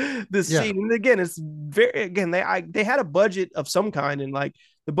this Yeah. scene. And again, it's very again they had a budget of some kind, and like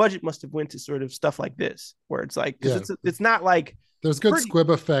the budget must have went to sort of stuff like this, where it's like because Yeah. it's not like There's good pretty. squib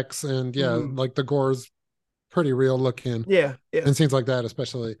effects, and yeah, Mm, like the gore's pretty real looking yeah, yeah. and scenes like that,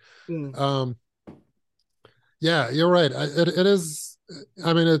 especially. Mm. Um, yeah, you're right. It is.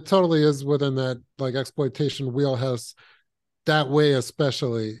 I mean, it totally is within that like exploitation wheelhouse that way,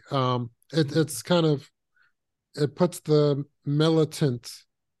 especially. It's kind of, it puts the militant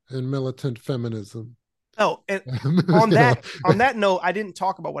in militant feminism. Oh, and You know. on that note, I didn't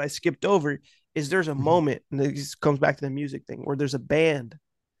talk about what I skipped over. Is there's a moment, and this comes back to the music thing, where there's a band,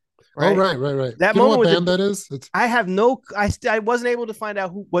 Oh, right? right, right, right. That Do you know moment what with band the that is? It's I have no, I wasn't able to find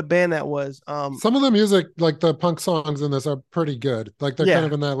out what band that was. some of the music, like the punk songs in this, are pretty good. Like they're kind Yeah,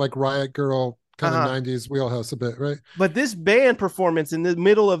 of in that like Riot Girl uh kind of huh. '90s wheelhouse a bit, right? But this band performance in the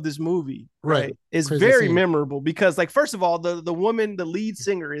middle of this movie, Right. right, is Crazy very scene. memorable because, like, first of all, the woman, the lead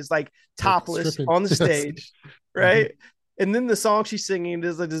singer, is like topless Stripping. on the Yes. stage, Hmm. right? And then the song she's singing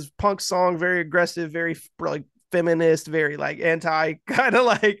is like this punk song, very aggressive, very like feminist, very like anti, kind of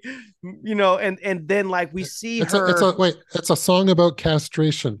like, and then like we see It's her. a wait, it's a song about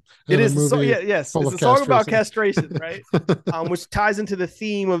castration It in a is a song. movie Yeah, yes, full it's of a song about castration. castration, right? Which ties into the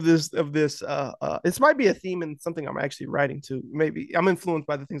theme of this. This might be a theme in something I'm actually writing to. Maybe I'm influenced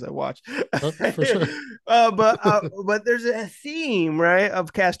by the things I watch. Oh, for sure. But there's a theme, right,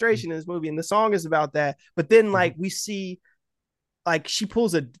 of castration in this movie, and the song is about that. But then Mhm. like we see like she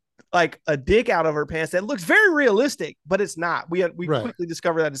pulls a dick out of her pants that looks very realistic, but it's not. We Right. quickly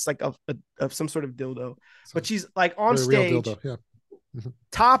discover that it's like of some sort of dildo. So But she's like on very real stage dildo. Yeah. Mhm.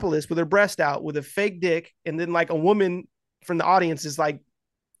 topless with her breast out with a fake dick, and then like a woman from the audience is like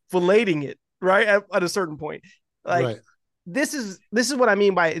filleting it right at a certain point. Like Right. this is what I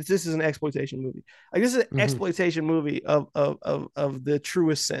mean by this is an exploitation movie. Like this is an Hmm. exploitation movie of the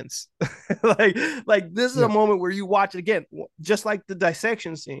truest sense. like this is a Yeah. moment where you watch it again, just like the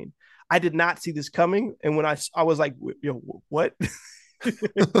dissection scene. I did not see this coming, and when I was like, yo, what?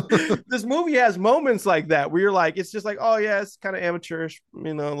 This movie has moments like that where you're like, it's just like, oh yeah, it's kind of amateurish,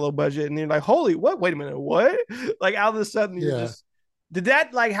 low budget, and you're like, holy, what? Wait a minute, what? Like all of a sudden, you're Yeah. just did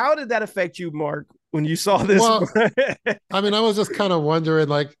that like how did that affect you, Mark, when you saw this? Well, I mean, I was just kind of wondering,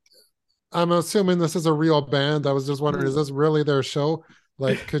 like, I'm assuming this is a real band. I was just wondering, is this really their show?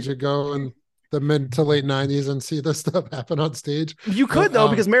 Like, could you go in the mid to late '90s and see this stuff happen on stage? You could But though,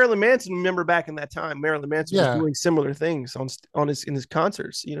 because Marilyn Manson. Remember back in that time, Marilyn Manson was yeah, doing similar things on his in his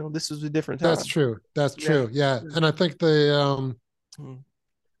concerts. This was a different that's time. true. That's Yeah. true. Yeah, Yeah. and I think Mm.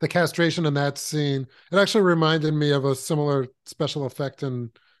 the castration in that scene, it actually reminded me of a similar special effect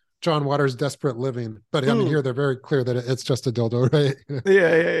in John Waters' Desperate Living. But I mean, Mm. here they're very clear that it's just a dildo, right?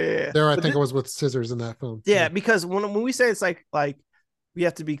 Yeah, yeah, yeah, yeah. There, I But think it was with scissors in that film. yeah, because when we say it's like we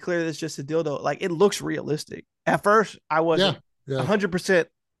have to be clear that it's just a dildo. Like it looks realistic. At first, I Yeah, wasn't yeah. 100%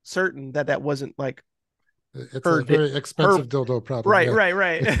 certain that wasn't like It's her a very her expensive dildo, probably. right, Yeah. right,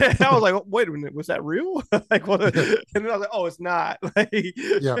 right. I was like, wait a minute, was that real? Like what? And then I was like, oh, it's not. Like,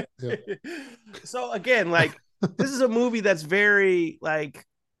 Yeah, yeah. so again, like this is a movie that's very like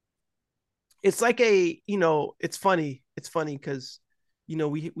it's like it's funny. It's funny because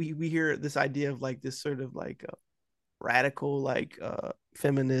we hear this idea of like this sort of like radical like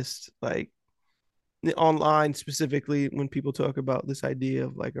feminist like online specifically when people talk about this idea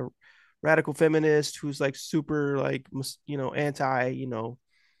of like a radical feminist who's like super like anti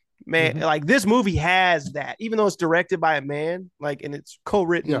man, Hmm. like this movie has that even though it's directed by a man like and it's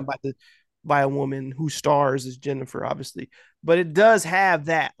co-written Yeah. by a woman who stars as Jennifer obviously, but it does have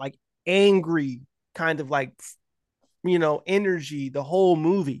that like angry kind of like energy the whole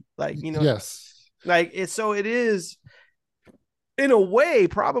movie, like Yes. like it is in a way,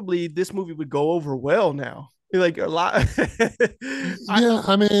 probably this movie would go over well now. Like a lot. I Yeah.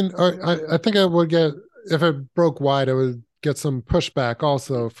 I mean, I think it would get, if it broke wide, it would get some pushback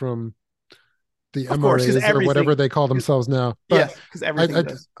also from the Of course, because MRAs or whatever everything. they call themselves now. But Yes, because I, everything I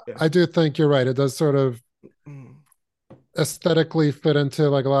does. Yeah. I do think you're right. It does sort of Mm. aesthetically fit into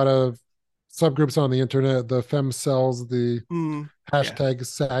like a lot of subgroups on the internet, the femcells, the Mm. Yeah. hashtag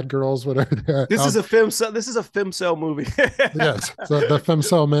sad girls, whatever they're. This is a femcel movie. Yes, so the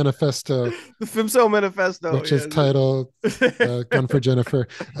femcell manifesto, The femcel manifesto. which is Yeah. titled "Gun for Jennifer."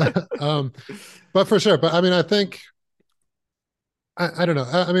 um, but for sure, but I mean, I think I don't know.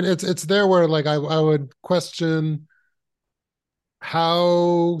 I mean, it's there where like I would question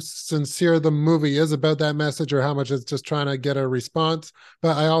how sincere the movie is about that message or how much it's just trying to get a response.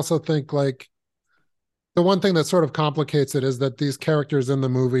 But I also think like the one thing that sort of complicates it is that these characters in the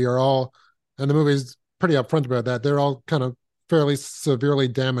movie are all, and the movie's pretty upfront about that, they're all kind of fairly severely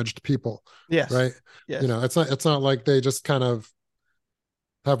damaged people, Yes. right? You Yes. know, it's not like they just kind of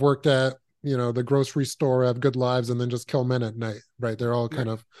have worked at, you know, the grocery store, have good lives, and then just kill men at night, right? They're all kind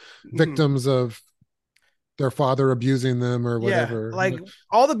Right. of Mhm. victims of their father abusing them or Yeah, whatever. like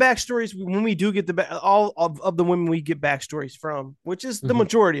all the backstories when we do get all of the women we get backstories from, which is the Mhm.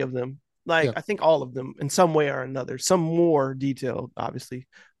 majority of them. Like Yeah. I think all of them in some way or another, some more detailed, obviously,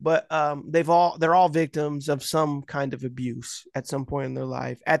 but they're all victims of some kind of abuse at some point in their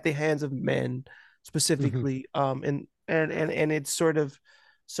life at the hands of men Mhm. specifically. And it's sort of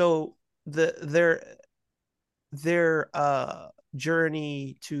so the their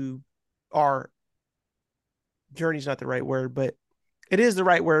journey to our journey's not the right word, but it is the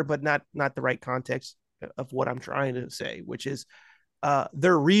right word, but not the right context of what I'm trying to say, which is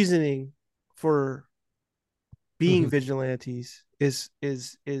their reasoning for being Mhm. vigilantes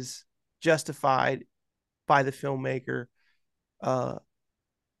is justified by the filmmaker uh,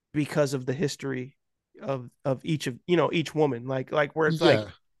 because of the history of each of each woman, like where Yeah.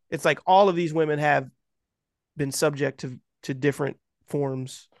 it's like all of these women have been subject to different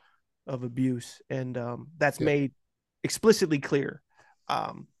forms of abuse, and that's Yeah. made explicitly clear.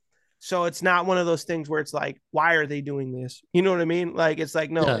 Um, so it's not one of those things where it's like, why are they doing this? You know what I mean? Like it's like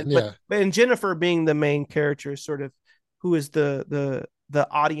no, Yeah. but Yeah. and Jennifer being the main character, sort of who is the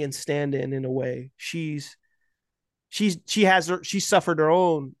audience stand-in in a way. She's suffered her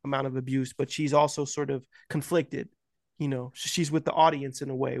own amount of abuse, but she's also sort of conflicted. She's with the audience in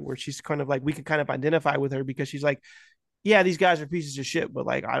a way where she's kind of like we can kind of identify with her because she's like, yeah, these guys are pieces of shit, but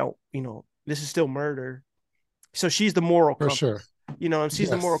like I don't, this is still murder. So she's the moral For sure. compass, and she's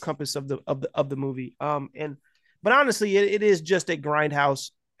the moral Yes. compass of the movie. And but honestly, it is just a grindhouse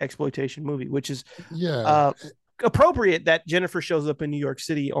exploitation movie, which is Yeah. uh appropriate that Jennifer shows up in New York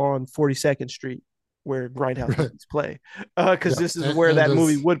City on 42nd Street where grindhouse Right. movies play, because Yeah. this is where And that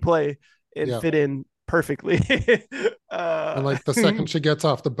movie as would play and yeah. fit in perfectly. And like the second she gets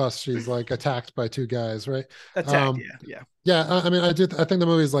off the bus, she's like attacked by two guys, right? Attacked, Um, yeah, yeah, yeah, I mean, I think the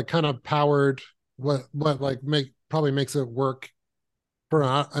movie's like kind of powered. What like make probably makes it work for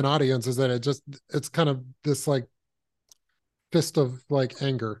an audience is that it's kind of this like fist of like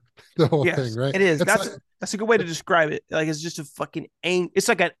anger, the whole thing, yes, right? it is. It's like That's a good way to describe it. Like it's just a fucking it's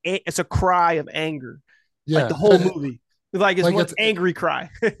like it's a cry of anger, like the yeah, whole movie. Like it's like one it's angry cry.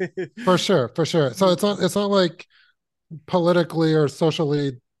 for sure, for sure. So it's not like politically or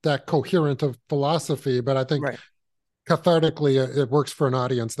socially that coherent of philosophy, but I think Right. cathartically it works for an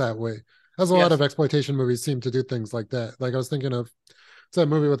audience that way. As a lot of Yes. exploitation movies seem to do things like that. Like I was thinking of it's that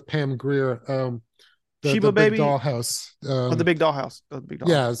movie with Pam Grier, the Sheba Big Baby. Dollhouse. Oh, the big dollhouse. Oh, the big dollhouse.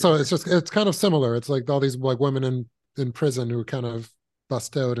 Yeah, so it's kind of similar. It's like all these like women in prison who kind of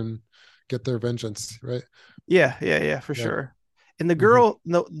bust out and get their vengeance, right? Yeah, yeah, yeah, for Yeah. sure. And the Hmm. girl,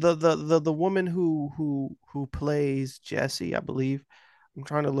 the woman who plays Jessie, I believe. I'm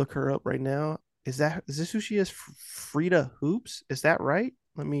trying to look her up right now. Is this who she is? Frida Hoops? Is that right?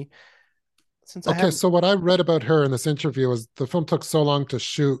 Let me since I Okay, haven't. so what I read about her in this interview was the film took so long to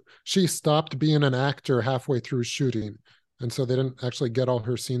shoot, she stopped being an actor halfway through shooting, and so they didn't actually get all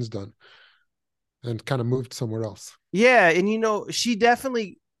her scenes done and kind of moved somewhere else. Yeah, and she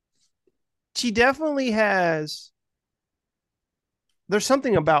definitely has. There's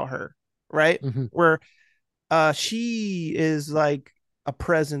something about her, right? Hmm. Where she is like a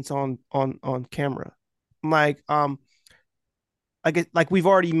presence on camera. Like like we've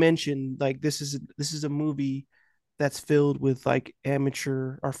already mentioned, like this is a movie that's filled with like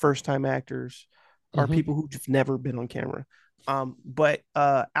amateur or first time actors or Hmm. people who've never been on camera. But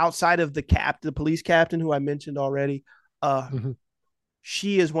outside of the police captain who I mentioned already, uh Hmm.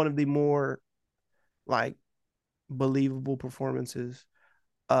 she is one of the more like believable performances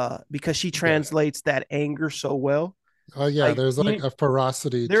because she Yeah. translates that anger so well. Oh yeah, Like there's like a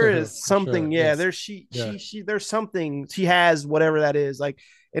ferocity there to her is for sure. something, yeah, Yes. there's Yeah. there's something she has, whatever that is, like,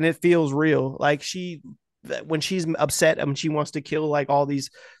 and it feels real. Like when she's upset, she wants to kill like all these,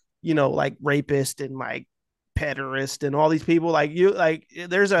 like rapist and like pederast and all these people. Like like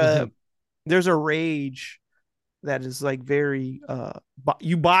Hmm. there's a rage that is like very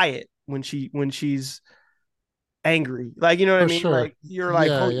you buy it when she's angry. Like, you know what I For mean? sure. Like you're like,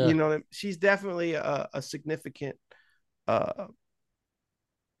 Yeah, oh, yeah. she's definitely a significant uh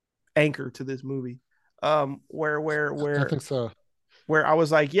anchor to this movie. Where I think so. I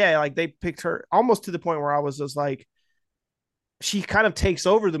was like, yeah, like they picked her almost to the point where I was just like, she kind of takes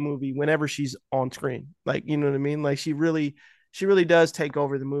over the movie whenever she's on screen. Like, you know what I mean? Like she really does take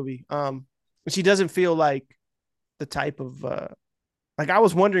over the movie. She doesn't feel like the type of like I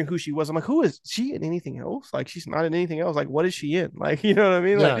was wondering who she was. I'm like, who is she in anything else? Like she's not in anything else. Like what is she in? Like, you know what I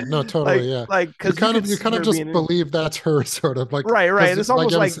mean? Yeah, no, totally. Yeah. Because you could You see kind of her being just in, believe that's her sort of like, right, right. because And it's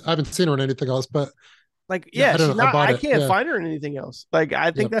like almost like I haven't seen her in anything else, but yeah, yeah, I don't she's know. I not. bought I it. can't Yeah. find her in anything else. Like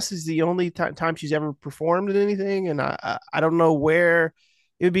I think Yep. this is the only time she's ever performed in anything, and I don't know where.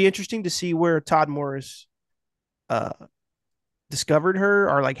 It would be interesting to see where Todd Morris uh discovered her,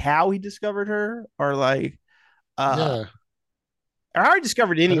 or like how he discovered her, or like uh Yeah. or how he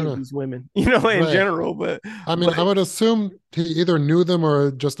discovered I any don't of know. these women, in Right. general. I mean, I But would assume he either knew them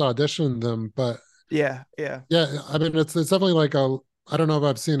or just auditioned them, but yeah, yeah. yeah, I mean, it's definitely like a. I don't know if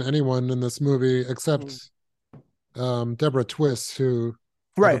I've seen anyone in this movie Mhm. except Deborah Twist, who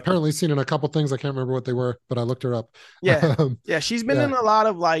I've Right. apparently seen in a couple things. I can't remember what they were, but I looked her up. Yeah. Um, Yeah, she's been yeah, in a lot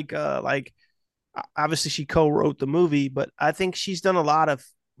of like obviously she co-wrote the movie, but I think she's done a lot of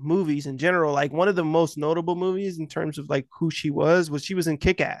movies in general. Like one of the most notable movies in terms of like who was she was in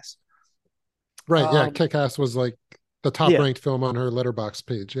Kick-Ass. right. Yeah, Um, Kick Ass was like the top yeah, ranked film on her letterbox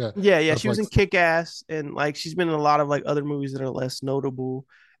page. Yeah, yeah. of She was like, in Kick-Ass, and like she's been in a lot of like other movies that are less notable.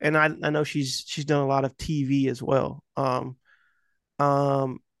 And I know she's done a lot of TV as well.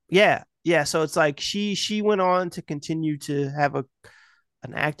 Um, yeah, yeah. So it's like she went on to continue to have an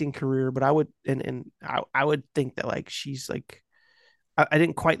acting career, but I would I would think that like she's like I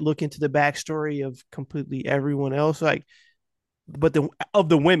didn't quite look into the backstory of completely everyone else, like, but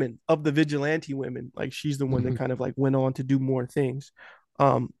the women, of the vigilante women, like she's the one that mhm, kind of like went on to do more things.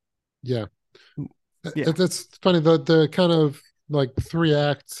 Um, yeah. yeah, It's funny the kind of like three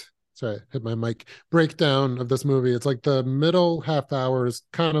act. Sorry, hit my mic. Breakdown of this movie. It's like the middle half hour is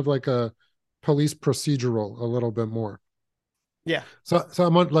kind of like a police procedural a little bit more. yeah. So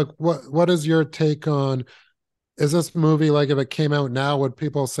I'm like, what is your take on? Is this movie like if it came out now, would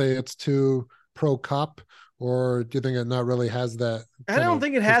people say it's too pro cop, or do you think it not really has that I kind don't of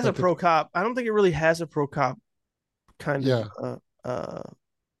think it has a perspective? pro cop. I don't think it really has a pro cop kind of Yeah. uh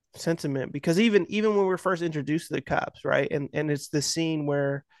sentiment, because even when we were first introduced to the cops, right? And it's the scene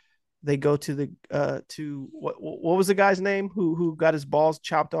where they go to the to what was the guy's name who got his balls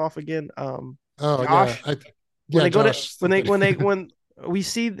chopped off again? Oh yeah. Josh. When Yeah, they go to Josh something. when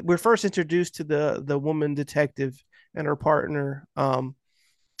we're first introduced to the woman detective and her partner,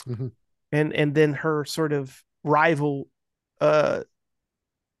 Mhm. and then her sort of rival uh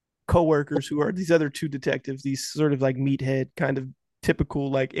co-workers, who are these other two detectives, these sort of like meathead kind of typical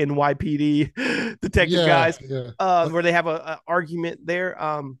like NYPD detective Yeah, guys, yeah. where they have a argument there.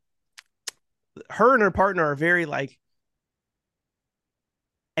 Her and her partner are very like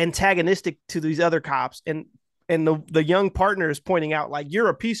antagonistic to these other cops, and the young partner is pointing out like, you're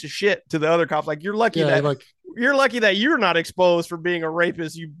a piece of shit to the other cops, like Yeah, you're lucky that you're not exposed for being a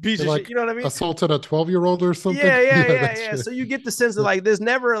rapist, you piece he of shit, like you know what I mean? assaulted a 12-year-old or something. Yeah, yeah, Yeah, yeah, that's yeah. true. So you get the sense of like there's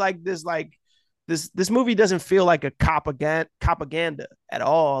never like this movie doesn't feel like a propaganda at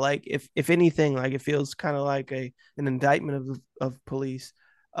all. Like if anything, like it feels kind of like an indictment of police.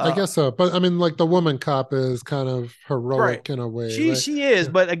 I Uh, guess so. But I mean, like the woman cop is kind of right. heroic in a way, She right? she is,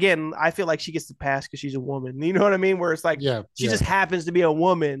 Yeah, but again, I feel like she gets the pass because she's a woman. You know what I mean? Where it's like yeah, she yeah. just happens to be a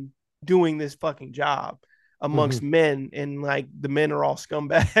woman doing this fucking job amongst Hmm. men, and like the men are all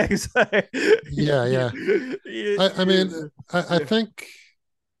scumbags. Yeah, yeah. yeah, I mean, I yeah, think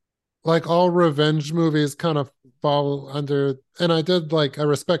like all revenge movies kind of fall under, and I did like, I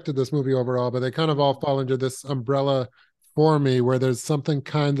respected this movie overall, but they kind of all fall under this umbrella for me where there's something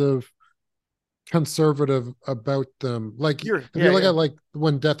kind of conservative about them. Like if you yeah, look yeah. at like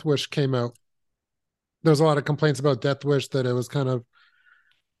when Death Wish came out, there's a lot of complaints about Death Wish that it was kind of,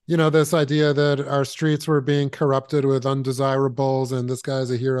 this idea that our streets were being corrupted with undesirables and this guy's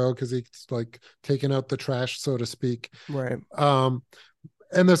a hero because he's like taking out the trash, so to speak. Right. Um,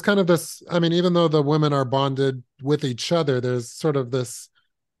 and there's kind of this, I mean, even though the women are bonded with each other, there's sort of this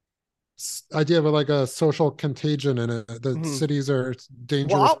idea of like a social contagion in it, that Mhm. cities are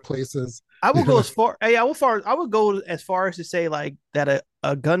dangerous Well, places. I will go Yeah. as far. Hey, I would go as far as to say like that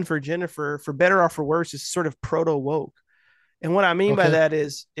a gun for Jennifer, for better or for worse, is sort of proto woke. And what I mean by Okay. that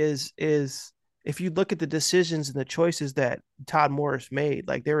is if you look at the decisions and the choices that Todd Morris made,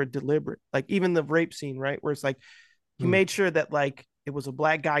 like they were deliberate. Like even the rape scene, right, where it's like he Hmm. made sure that like it was a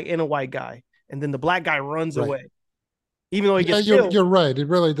black guy and a white guy, and then the black guy runs Right. away, even though he Yeah, gets killed. you're right. It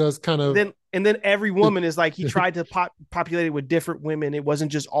really does kind of. And then every It, woman is like he tried to populate it with different women. It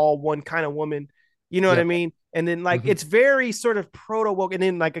wasn't just all one kind of woman. You know what I yeah. mean? And then like Hmm. it's very sort of proto woke. And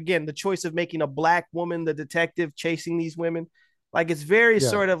then like again, the choice of making a black woman the detective chasing these women, like it's very Yeah.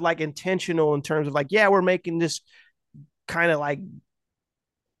 sort of like intentional in terms of like, yeah, we're making this kind of like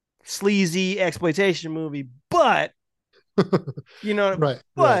sleazy exploitation movie, but you know, Right.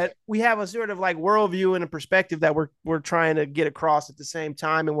 Right. but we have a sort of like worldview and a perspective that we're trying to get across at the same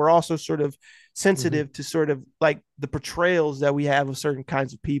time, and we're also sort of Hmm. sensitive to sort of like the portrayals that we have of certain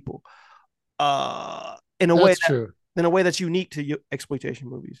kinds of people, That's true. in a way that's unique to exploitation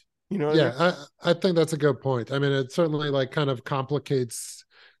movies. You know what I mean? Yeah, I think that's a good point. I mean, it certainly like kind of complicates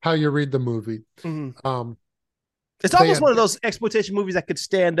how you read the movie. Mm-hmm. Um, It's but almost yeah, one of those exploitation movies that could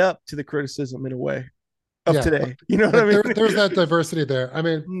stand up to the criticism in a way of yeah, today. You know what I like mean? there's that diversity there. I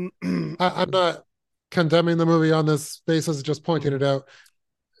mean, I'm not condemning the movie on this basis, just pointing it out,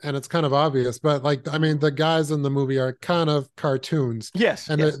 and it's kind of obvious. But like, I mean, the guys in the movie are kind of cartoons, Yes,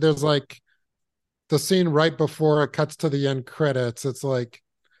 and yes. there's like the scene right before it cuts to the end credits. It's like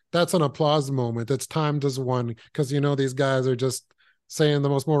that's an applause moment. It's timed as one because you know these guys are just saying the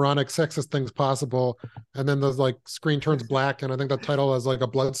most moronic, sexist things possible, and then the like screen turns black, and I think the title has like a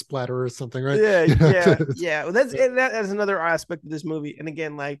blood splatter or something, right? Yeah, You know, yeah, yeah. Well, that's another aspect of this movie. And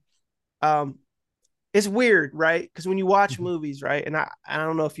again, like, um, it's weird, right? Because when you watch movies, right, and I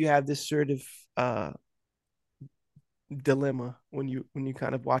don't know if you have this sort of uh dilemma when you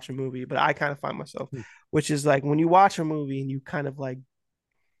kind of watch a movie, but I kind of find myself, which is like when you watch a movie and you kind of like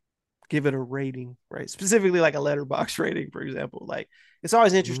give it a rating, right? Specifically like a letterbox rating, for example. Like it's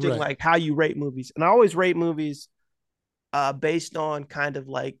always interesting right. like how you rate movies. And I always rate movies based on kind of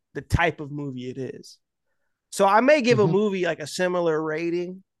like the type of movie it is. So I may give a Mm-hmm. movie like a similar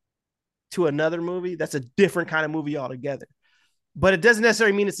rating to another movie that's a different kind of movie altogether. But it doesn't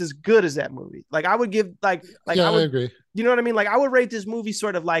necessarily mean it's as good as that movie. Like I would give like Yeah, I I would, agree. you know what I mean? Like I would rate this movie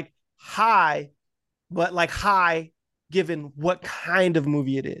sort of like high, but like high given what kind of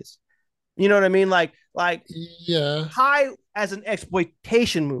movie it is. You know what I mean? Like Yeah, high as an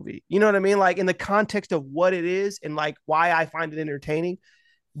exploitation movie. You know what I mean? Like in the context of what it is and like why I find it entertaining.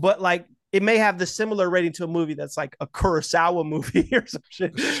 But like it may have the similar rating to a movie that's like a Kurosawa movie or some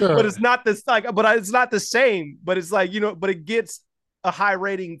shit. But sure. it's not this like but it's not the same. But it's like, you know, but it gets a high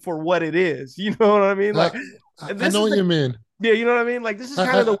rating for what it is. You know what I mean? I Like I and I this know is what the you mean. yeah, you know what I mean? Like this is I,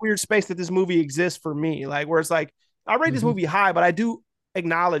 kind of the I weird space that this movie exists for me. Like where it's like I rate this mhm. movie high, but I do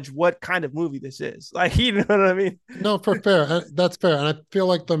acknowledge what kind of movie this is. Like, you know what I mean? No, for fair. That's fair. And I feel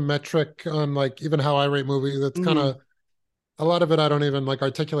like the metric on like even how I rate movies, it's kind Mm-hmm. of a lot of it I don't even like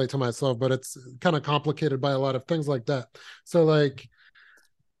articulate to myself, but it's kind of complicated by a lot of things like that. So like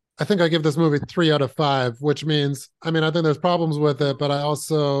I think I give this movie 3 out of 5, which means I mean I think there's problems with it, but I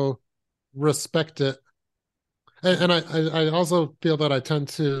also respect it. And I also feel that I tend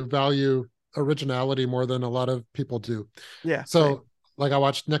to value originality more than a lot of people do. Yeah, same. So like I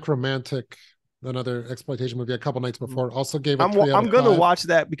watched Necromantic, another exploitation movie, a couple nights before. Also gave it three out I'm of gonna five. watch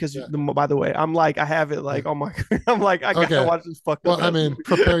that because Yeah. by the way, I'm like I have it Yeah. like oh my I'm like I gotta Okay. watch this fucked up Well, I ass mean,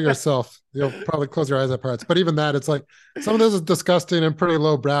 prepare movie. yourself. You'll probably close your eyes at parts. But even that, it's like some of this is disgusting and pretty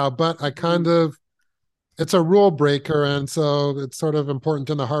lowbrow, but I kind of it's a rule breaker. And so it's sort of important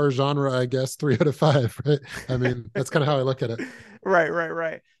in the horror genre, I guess, 3 out of 5, right? I mean, that's kind of how I look at it.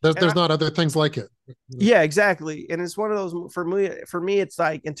 Right. And There's not other things like it. yeah, exactly. And it's one of those for me it's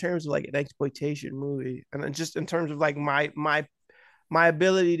like in terms of like an exploitation movie and then just in terms of like my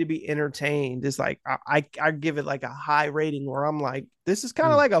ability to be entertained is like I give it like a high rating where I'm like this is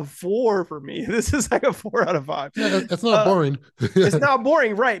kind of Hmm. like a 4 for me. This is like a 4 out of 5. Yeah, it's not Uh boring. it's Yeah. not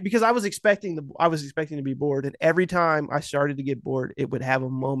boring, right? Because I was expecting to be bored, and every time I started to get bored, it would have a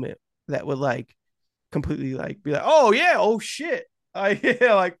moment that would like completely like be like, oh yeah, oh shit,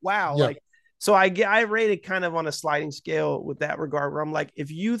 yeah, like wow, Yeah. like so I rated kind of on a sliding scale with that regard, where I'm like,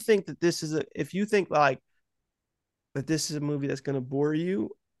 if you think that if you think like that this is a movie that's gonna bore you,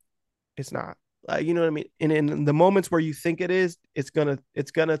 it's not. Like you know what I mean? And in the moments where you think it is, it's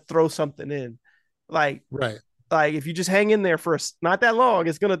gonna throw something in, like Right. Like if you just hang in there for not that long,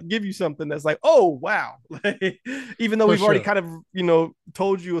 it's gonna give you something that's like, oh wow. Even though For we've already sure. kind of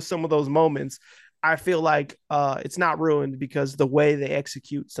told you of some of those moments, I feel like it's not ruined because the way they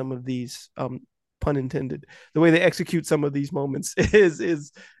execute some of these pun intended, the way they execute some of these moments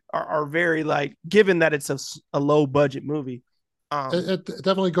is are very like, given that it's a low budget movie. It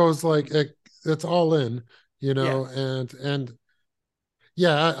definitely goes like it's all in, Yeah. and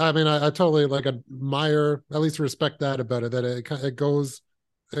yeah, I mean, I totally like admire, at least respect that about it, that it goes,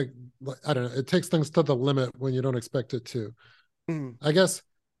 it, I don't know, it takes things to the limit when you don't expect it to. Mm, I guess,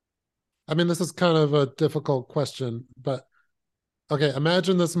 I mean, this is kind of a difficult question, but okay,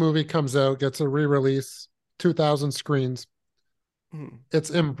 imagine this movie comes out, gets a re-release, 2,000 screens. mm. It's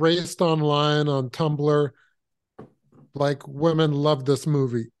embraced online on Tumblr. Like women love this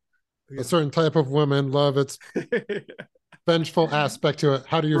movie. A Yeah. certain type of women love its vengeful aspect to it.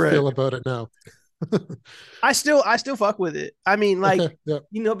 How do you Right. feel about it now? I still fuck with it. I mean, like, Okay,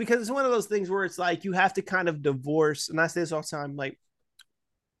 yeah, because it's one of those things where it's like you have to kind of divorce, and I say this all the time, like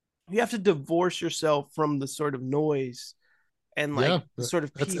you have to divorce yourself from the sort of noise and like yeah. the sort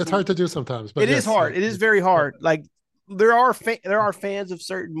of It's people. hard to do sometimes, but It is yes, hard. It is very hard. Like there are fans of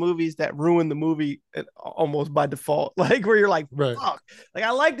certain movies that ruin the movie almost by default. Like where you're like, right, fuck. Like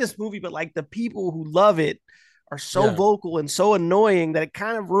I like this movie, but like the people who love it are so yeah. vocal and so annoying that it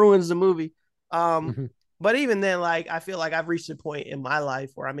kind of ruins the movie. Um, Hmm. but even then, like I feel like I've reached a point in my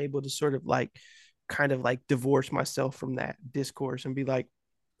life where I'm able to sort of like kind of like divorce myself from that discourse and be like,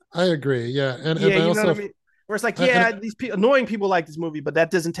 I agree. Yeah, yeah, and I you know what I also mean? Where it's like, and yeah, these annoying people like this movie, but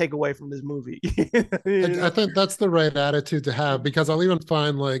that doesn't take away from this movie. you I know? think that's the right attitude to have because I'll even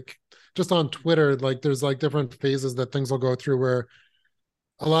find like just on Twitter, like there's like different phases that things will go through where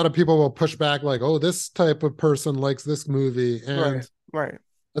a lot of people will push back, like, oh, this type of person likes this movie. Right, And right,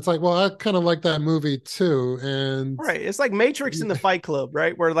 it's like, well, I kind of like that movie too. And right. It's like Matrix and the Fight Club,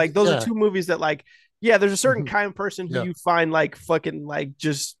 right? Where like those are yeah, two movies that like, yeah, there's a certain mhm, kind of person who yeah, you find like fucking like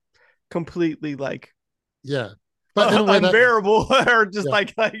just completely like yeah. But in a way that, unbearable or just yeah,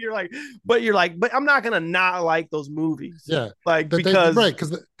 like but I'm not gonna not like those movies yeah. like That they, because right,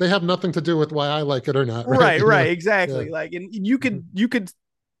 because they have nothing to do with why I like it or not, right? right Yeah. exactly like and Mhm. you could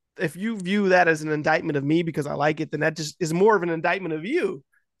if you view that as an indictment of me because I like it, then that just is more of an indictment of you,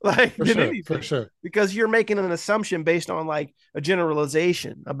 like For than sure, for anything. sure. Because you're making an assumption based on like a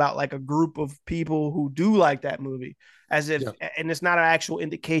generalization about like a group of people who do like that movie, as if, Yeah. and it's not an actual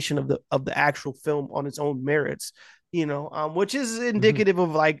indication of the actual film on its own merits, which is Hmm. indicative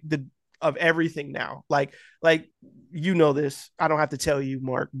of like the of everything now. Like this, I don't have to tell you,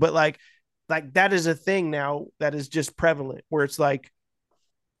 Mark, but like that is a thing now that is just prevalent, where it's like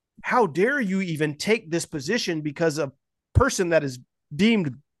how dare you even take this position because a person that is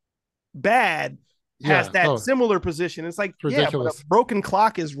deemed bad has Yeah. that Oh, similar position. It's like, it's yeah, but a ridiculous. broken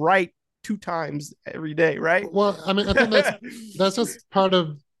clock is right two times every day, right? Well, I mean, I think that's just part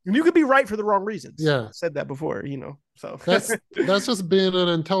of, You could be right for the wrong reasons. I yeah. said that before, so. That's just being an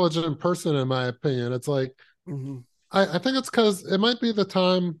intelligent person, in my opinion. It's like Mhm. I think it's because it might be the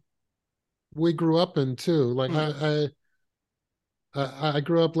time we grew up in too. Like Mhm. I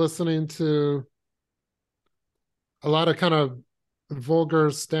grew up listening to a lot of kind of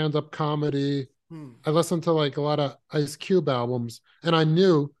vulgar stand-up comedy. Mhm. I listened to like a lot of Ice Cube albums, and I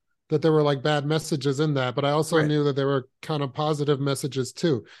knew that there were like bad messages in that, but I also Right. knew that there were kind of positive messages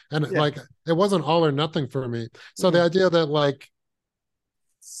too. And Yeah. like it wasn't all or nothing for me. So the Mhm. idea that like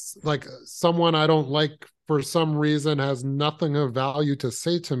someone I don't like for some reason has nothing of value to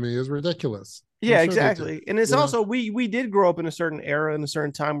say to me is ridiculous. I'm Yeah, sure they do, exactly. And it's you know? also we did grow up in a certain era in a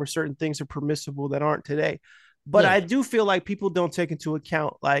certain time where certain things are permissible that aren't today. But Yeah. I do feel like people don't take into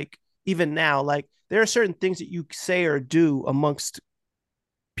account, like even now, like there are certain things that you say or do amongst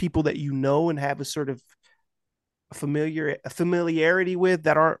people that you know and have a sort of familiarity with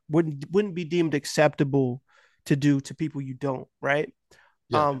that aren't wouldn't be deemed acceptable to do to people you don't, right?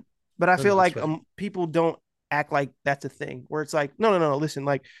 Yeah. Um, but I feel That's like right. people don't act like that's a thing where it's like, no, listen,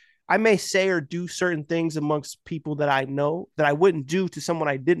 like I may say or do certain things amongst people that I know that I wouldn't do to someone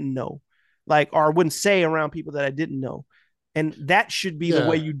I didn't know, like, or I wouldn't say around people that I didn't know. And that should be the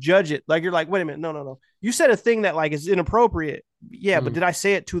way Yeah. you judge it. Like, you're like, wait a minute, no. You said a thing that like is inappropriate. Yeah, but Mm. did I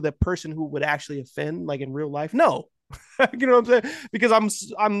say it to the person who would actually offend, like in real life? No. You know what I'm saying? Because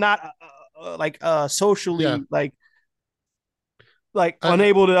I'm not like Yeah. socially like I,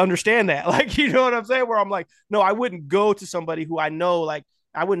 unable to understand that. Like, you know what I'm saying? Where I'm like, no, I wouldn't go to somebody who I know, like,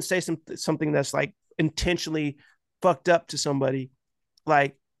 I wouldn't say something that's like intentionally fucked up to somebody.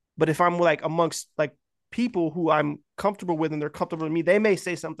 Like, but if I'm like amongst like people who I'm comfortable with and they're comfortable with me, they may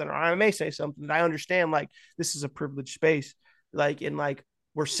say something or I may say something that I understand like this is a privileged space. Like and like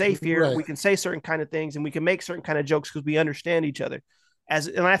we're safe here. Right. We can say certain kind of things and we can make certain kind of jokes because we understand each other.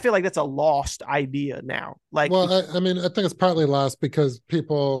 And I feel like that's a lost idea now. Like Well, I mean, I think it's partly lost because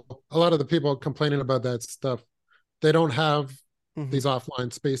a lot of the people complaining about that stuff, they don't have mm-hmm. these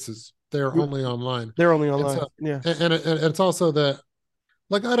offline spaces. They're only online. They're only And online. so, Yeah. and it's also that,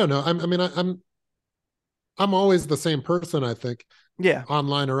 like, I don't know. I mean, I'm always the same person, I think, Yeah.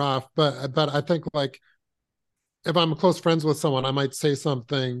 online or off. But I think like if I'm close friends with someone, I might say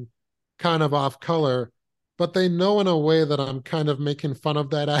something kind of off color, but they know in a way that I'm kind of making fun of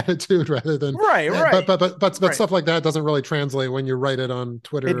that attitude rather than Right. Right. but Right. stuff like that doesn't really translate when you write it on It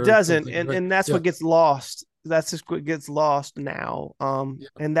Twitter or doesn't, something, right? and that's Yeah, what gets lost. That's just what gets lost now. yeah,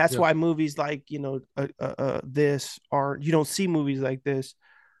 And that's yeah. why movies like this are you don't see movies like this.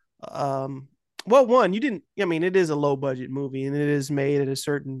 Well, one you didn't. I mean, it is a low budget movie, and it is made at a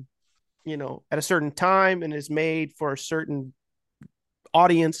certain at a certain time, and is made for a certain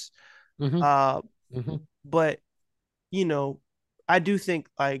audience. Mm-hmm, Uh, mm-hmm. but you know, I do think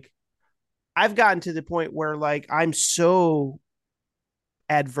like I've gotten to the point where like I'm so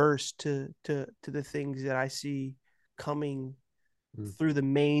adverse to the things that I see coming through the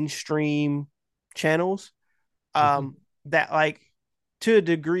mainstream channels. Mm-hmm. That like to a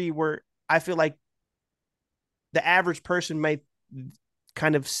degree where I feel like the average person may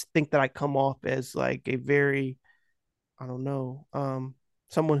kind of think that I come off as like a very I don't know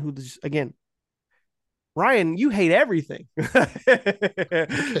someone who just again Ryan, you hate everything. And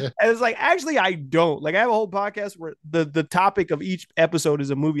Okay. it's like, actually, I don't. Like, I have a whole podcast where the topic of each episode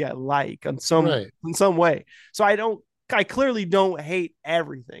is a movie I like Right. in some way. So I clearly don't hate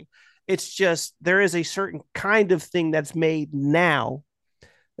everything. It's just there is a certain kind of thing that's made now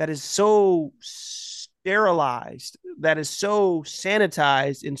that is so sterilized, that is so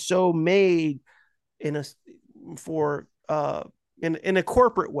sanitized and so made in a for in a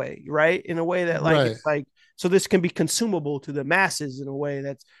corporate way, right? In a way that like Right. it's like so this can be consumable to the masses in a way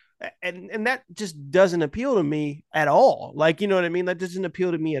that's and that just doesn't appeal to me at all. Like you know what I mean? That doesn't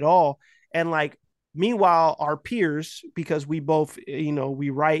appeal to me at all. And like meanwhile, our peers, because we both we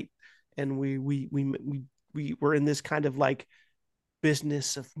write and we were in this kind of like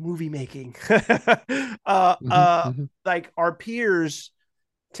business of movie making. Mm-hmm, mm-hmm. Like our peers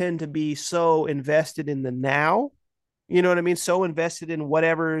tend to be so invested in the now, you know what I mean? So invested in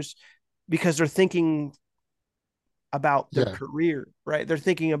whatever's because they're thinking about their Yeah. career, right? They're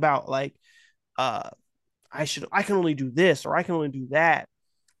thinking about like, uh, I can only do this or I can only do that.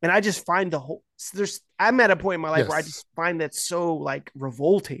 And I just find I'm at a point in my life where I Yes. just find that so like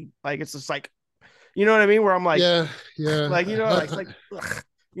revolting. Like, it's just like, you know what I mean? Where I'm like, Yeah. Yeah. like, it's like, ugh,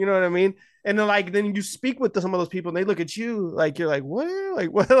 you know what I mean? And then like, then you speak with some of those people and they look at you like, you're like, what? Like,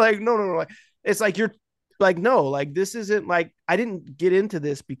 what? Like, no, no, no. Like, it's like, you're like, no, like, this isn't like, I didn't get into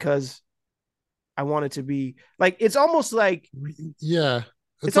this because I wanted to be like, Yeah.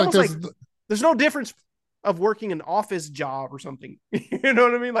 it's It's like almost like there's no difference of working an office job or something. You know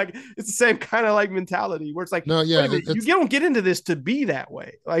what I mean? Like, it's the same kind of like mentality where it's like, no, wait yeah, a minute, you it's don't get into this to be that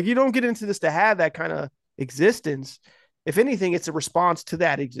way. Like, you don't get into this to have that kind of existence. If anything, it's a response to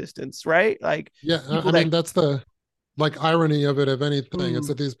that existence, right? Like yeah, people I that mean that's the like irony of it, if anything. It's mm,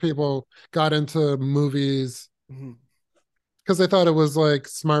 that these people got into movies mm, because they thought it was like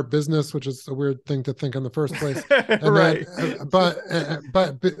smart business, which is a weird thing to think in the first place. And then, right.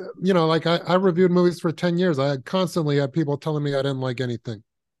 but you know, like I reviewed movies for 10 years. I constantly had people telling me I didn't like anything.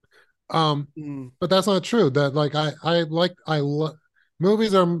 Mm, But that's not true. That like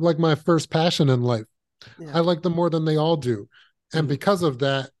movies are like my first passion in life. yeah. I like them more than they all do. And Mm, because of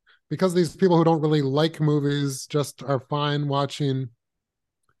that, because these people who don't really like movies just are fine watching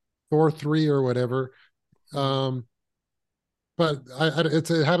Thor 3 or whatever. mm, Um, but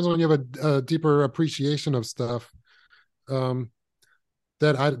it happens when you have a deeper appreciation of stuff. Um,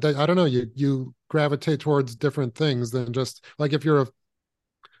 that I don't know, you gravitate towards different things than just like if you're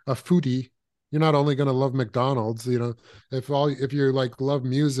a foodie, you're not only going to love McDonald's, you know, if you like love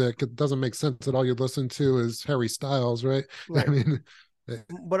music, it doesn't make sense that all you listen to is Harry Styles, right? I right. mean,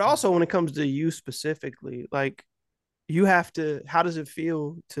 But also when it comes to you specifically, like you have to, how does it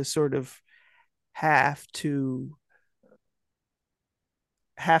feel to sort of have to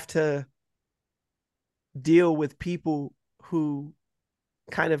have to deal with people who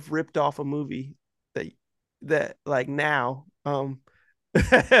kind of ripped off a movie that like now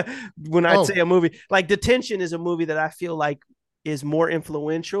when I'd say oh, a movie like Detention is a movie that I feel like is more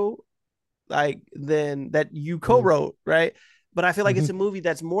influential like than that you mm, co-wrote, right? but I feel like it's Hmm. a movie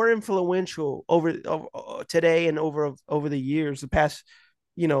that's more influential over today and over the years, the past,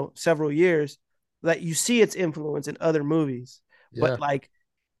 several years, that you see its influence in other movies, but Yeah. like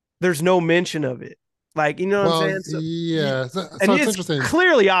there's no mention of it. Like, you know what I'm Well, saying? So yeah. So, and so it's it's interesting.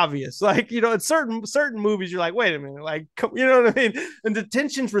 clearly obvious. Like, in certain movies, you're like, wait a minute, like, you know what I mean? And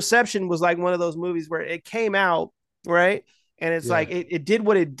Detention's reception was like one of those movies where it came out, right, and it's Yeah. like it did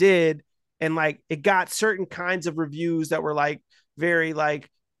what it did, and like it got certain kinds of reviews that were like very like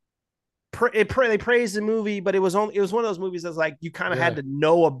they praised the movie, but it was one of those movies that's like you kind of had Yeah. to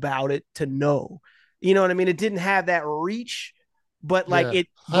know about it to know. You know what I mean? It didn't have that reach, but like Yeah. it,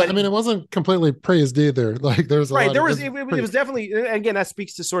 I, but I it, mean, it wasn't completely praised either. Like there's a right, lot there of was it's it pretty. was definitely, again, that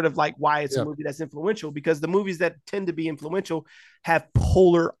speaks to sort of like why it's a Yeah. movie that's influential, because the movies that tend to be influential have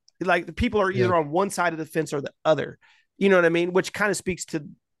polar, like the people are Yeah. either on one side of the fence or the other. You know what I mean? Which kind of speaks to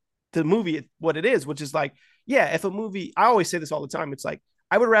the movie what it is, which is like, yeah, if a movie, I always say this all the time, it's like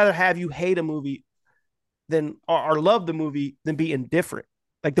I would rather have you hate a movie than or love the movie than be indifferent.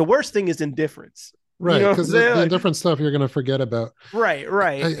 Like the worst thing is indifference. You Right. know what I'm Because saying? the Like, indifferent stuff you're going to forget about. right,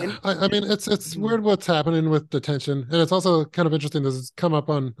 right, and I mean, it's weird what's happening with Detention, and it's also kind of interesting. This has come up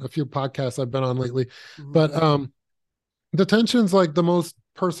on a few podcasts I've been on lately, but Detention's like the most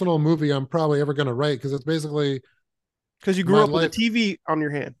personal movie I'm probably ever going to write because it's basically because you grew my up with a life. TV on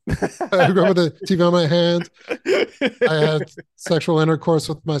your hand. I grew up with a TV on my hand. I had sexual intercourse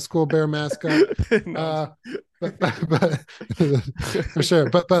with my school bear mascot. No, Uh, but for sure.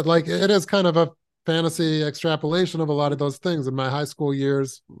 But like it is kind of a fantasy extrapolation of a lot of those things in my high school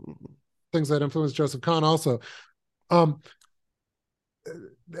years, things that influenced Joseph Kahn also. Um,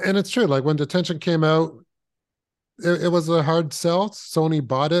 and it's true. Like when Detention came out, it was a hard sell. Sony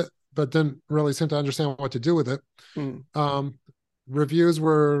bought it, but didn't really seem to understand what to do with it. mm, Um, Reviews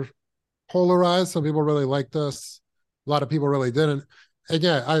were polarized. Some people really liked us. A lot of people really didn't. And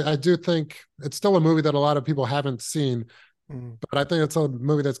yeah, I do think it's still a movie that a lot of people haven't seen, mm, but I think it's a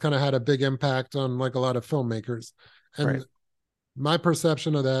movie that's kind of had a big impact on like a lot of filmmakers. right. And my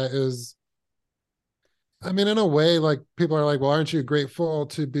perception of that is, I mean, in a way, like people are like, well, aren't you grateful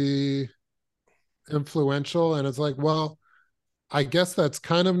to be influential? And it's like, well, I guess that's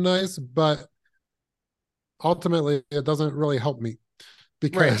kind of nice, but ultimately it doesn't really help me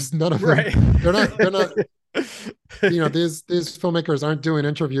Right. because none of them, Right. they're not, these filmmakers aren't doing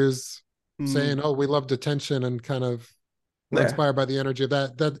interviews Mm, saying, oh, we love Detention and kind of we're yeah. inspired by the energy of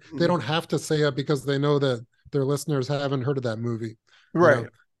that they Mm, don't have to say it because they know that their listeners haven't heard of that movie, you right. know.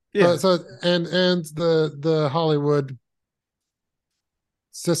 Yeah. And the Hollywood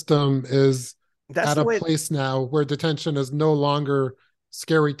system is That's at the a way. place now where Detention is no longer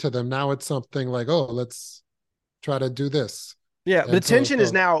scary to them. Now it's something like, oh, let's try to do this. Yeah, And so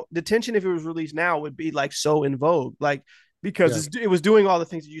so the tension if it was released now would be like so in vogue, like because yeah, it was doing all the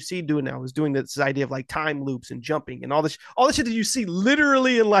things that you see doing now. It was doing this idea of like time loops and jumping and all this shit that you see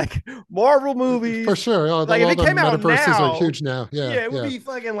literally in like Marvel for movies. sure. Oh, Like if all it the came out metaverses are now, huge now. Yeah, yeah, it would yeah. be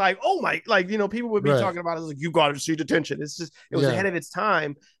fucking like, oh my, like, people would be Right. talking about it like, you got to see Detention. It's just, it was Yeah. ahead of its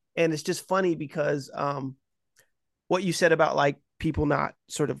time. And it's just funny because what you said about like people not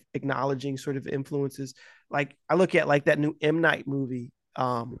sort of acknowledging sort of influences. Like I look at like that new M. Night movie,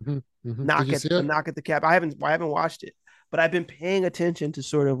 Did you see it? Knock at the Cabin. I haven't watched it, but I've been paying attention to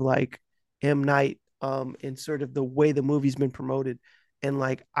sort of like M. Night and sort of the way the movie's been promoted. And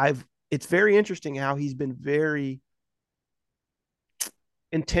like it's very interesting how he's been very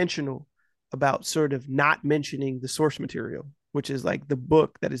intentional about sort of not mentioning the source material, which is like the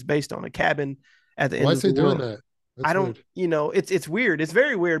book that is based on a cabin at the Why end of is the he doing world. that? I That's don't, weird. it's weird. It's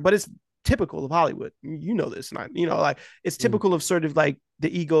very weird, but it's typical of Hollywood. You know this, and like it's Mm, typical of sort of like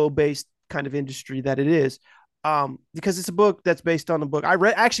the ego based kind of industry that it is. Because it's a book that's based on a book.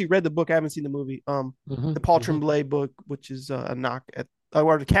 Actually read the book. I haven't seen the movie. hmm The Paul hmm Tremblay book, which is a knock at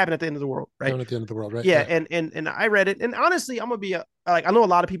or the cabin at the end of the world, right? Down at the end of the world, right? Yeah, Yeah. and I read it, and honestly, I'm gonna be like, I know a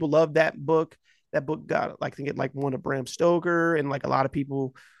lot of people love that book. That book got like, I think it like won a Bram Stoker, and like a lot of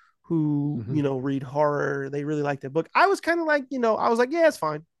people who hmm read horror, they really like that book. I was kind of like, I was like, yeah, it's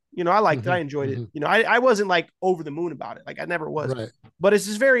fine. I liked it, I hmm enjoyed it. hmm I wasn't like over the moon about it, like I never was. Right. But it's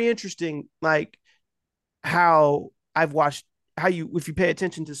just very interesting, like how I've watched how you if you pay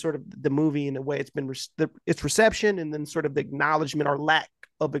attention to sort of the movie and the way it's been its reception, and then sort of the acknowledgement or lack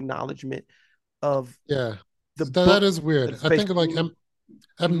of acknowledgement of Yeah. the That book is that weird. it's I based think on. like M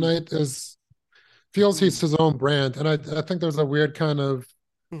Mm-hmm. Night is feels Mm-hmm. he's his own brand, and I think there's a weird kind of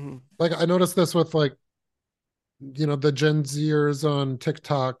Mm-hmm. like I noticed this with like the Gen Zers on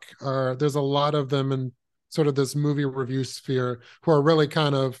TikTok are there's a lot of them in sort of this movie review sphere who are really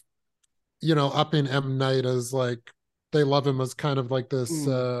kind of upping M Night as like they love him as kind of like this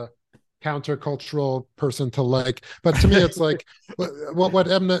Mm. countercultural person to like. But to me, it's like what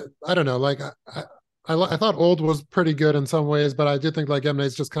M Night, I don't know. Like I thought Old was pretty good in some ways, but I do think like M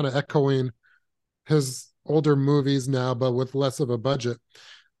Night's just kind of echoing his older movies now, but with less of a budget.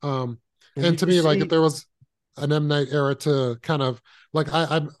 Um, And and did to you me, like if see? there was an M Night era to kind of like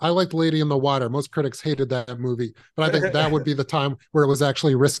I liked Lady in the Water. Most critics hated that movie, but I think that would be the time where it was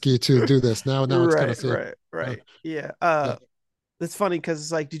actually risky to do this. Now it's kind of Right, safe. right, Uh, right. Yeah. yeah. That's funny because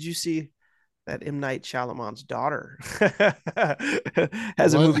it's like, did you see that M. Night Shyamalan's daughter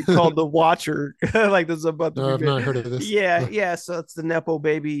has a What? movie called The Watcher? Like this is about to No, be I've made. not heard of this. Yeah, yeah. So it's the Nepo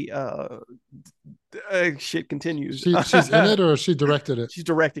baby. Shit continues. She's in it or she directed it? She's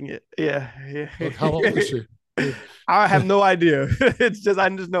directing it. Yeah, Like, how old is yeah. she? Like, I have no idea. It's just I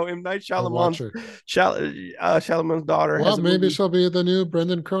just know M. Night I'll watch her. Shalamane's daughter Well, has a maybe movie. she'll be the new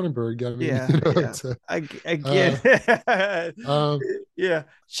Brendan Cronenberg. I mean, Yeah, yeah. it's, Again, uh, um, yeah.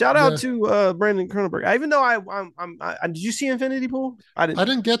 Shout out yeah. to Brandon Cronenberg. Even though did you see Infinity Pool? I I didn't.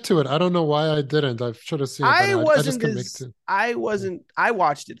 didn't get to it. I don't know why I didn't. I should have seen it, but I just couldn't make it to. I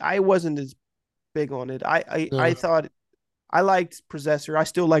watched it. I wasn't as big on it. I Yeah. thought I liked Possessor. I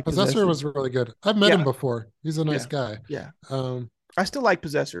still like Possessor Possessor. was really good. I've met him Yeah, before. He's a nice yeah, guy. yeah. Um, I still like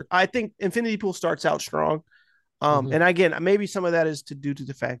Possessor. I think Infinity Pool starts out strong. mhm. And again, maybe some of that is to due to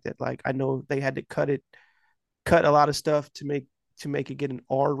the fact that like I know they had to cut a lot of stuff to make it get an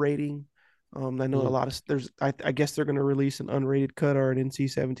R rating. I know a Mm. lot of there's I guess they're going to release an unrated cut or an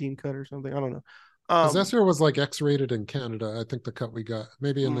NC-17 cut or something. I don't know. Um, Possessor was like X-rated in Canada. I think the cut we got,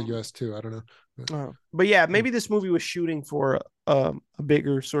 maybe in the mm, US too. I don't know. but yeah, Mm. maybe this movie was shooting for a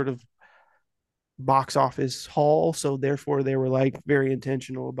bigger sort of box office haul, so therefore they were like very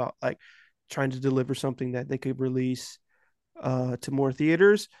intentional about like trying to deliver something that they could release to more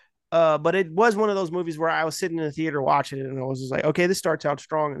theaters. But it was one of those movies where I was sitting in the theater watching it, and I was just like, okay, this starts out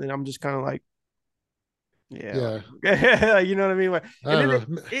strong, and then I'm just kind of like, yeah, Yeah, like, you know what I mean? Like, I and don't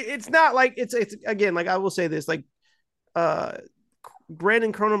then know. it's not like it's again like I will say this like uh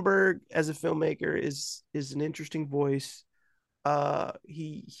Brandon Cronenberg as a filmmaker is an interesting voice.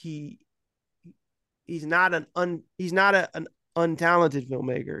 He he's not an untalented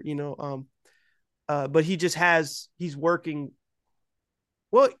filmmaker, you know. But he just has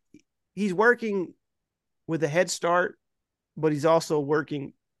well he's working with a head start, but he's also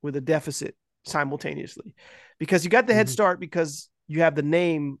working with a deficit simultaneously because you got the head Mhm. start because you have the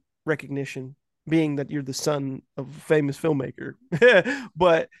name recognition being that you're the son of a famous filmmaker.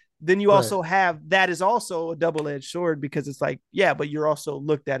 But then you Right. also have that is also a double-edged sword because it's like, yeah, but you're also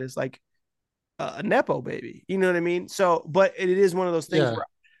looked at as like a nepo baby. You know what I mean? So, but it is one of those things Yeah. where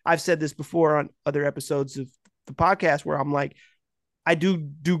I've said this before on other episodes of the podcast where I'm like, I do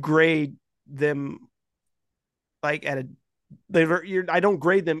grade them like at a I don't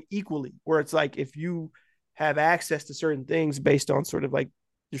grade them equally. Where it's like if you have access to certain things based on sort of like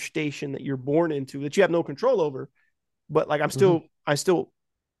your station that you're born into that you have no control over, but like Mhm. I'm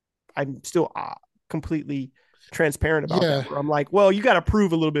still completely transparent about that. Yeah, Where I'm like, well, you got to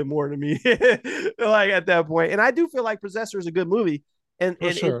prove a little bit more to me, like at that point. And I do feel like Possessor is a good movie, and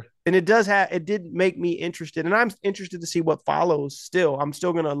for sure. it did make me interested, and I'm interested to see what follows. Still, I'm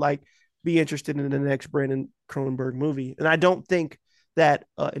still gonna like be interested in the next Brandon Cronenberg movie, and I don't think that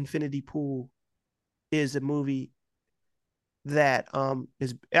Infinity Pool is a movie that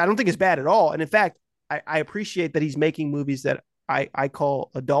is I don't think it's bad at all. And in fact, I appreciate that he's making movies that I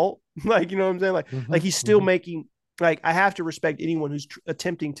call adult. Like, you know what I'm saying? Like Hmm. he's still Hmm. making like I have to respect anyone who's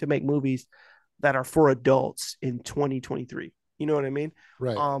attempting to make movies that are for adults in 2023. You know what I mean?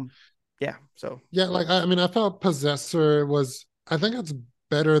 Right. Um yeah, so Yeah, like I mean, I felt Possessor was. I think it's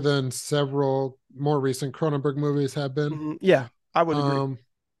better than several more recent Cronenberg movies have been. yeah, I would agree. Um,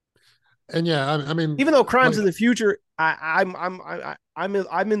 and yeah, I mean, Even though Crimes of like, the Future, I'm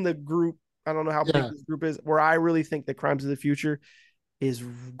in the group. I don't know how big yeah, this group is, where I really think that Crimes of the Future is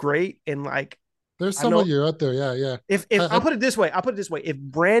great. And like, there's I some of know you out there. Yeah, yeah. if I I'll put it this way, if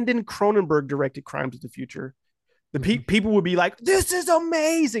Brandon Cronenberg directed Crimes of the Future, the mhm. people would be like, "This is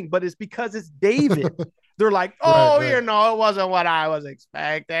amazing," but it's because it's David. They're like, Right, "Oh, right. you know, it wasn't what I was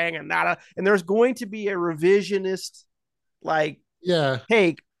expecting," and there's going to be a revisionist like Yeah,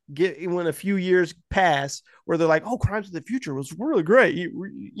 take when a few years pass where they're like, "Oh, Crimes of the Future was really great."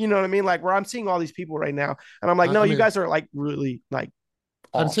 You know what I mean? Like where I'm seeing all these people right now, and I'm like, "No, I you mean, guys are like really like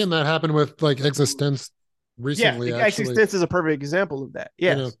I'm off." seeing that happen with like Existence Yeah, recently, actually. Existence is a perfect example of that.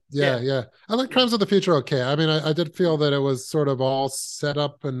 You know, Yes, yeah, yeah, yeah. I like yeah. Crimes of the Future. Okay, I mean, I did feel that it was sort of all set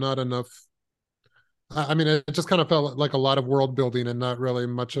up and not enough. I mean, it just kind of felt like a lot of world building and not really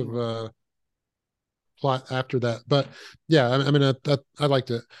much of Mm. a plot after that. But yeah, I mean, I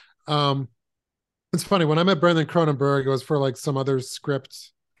liked it. Um, it's funny when I met Brandon Cronenberg, it was for like some other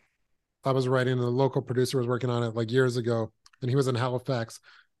script I was writing, and the local producer was working on it like years ago, and he was in Halifax.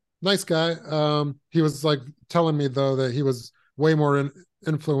 Nice guy. He was like telling me though that he was way more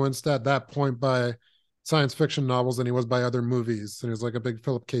influenced at that point by science fiction novels than he was by other movies, and he was like a big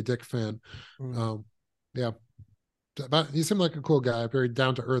Philip K. Dick fan. Yeah, but he seemed like a cool guy, very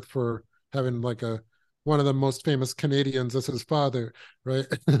down to earth for having like a one of the most famous Canadians as his father, right?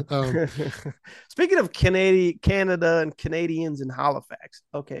 Speaking of Canada and Canadians in Halifax,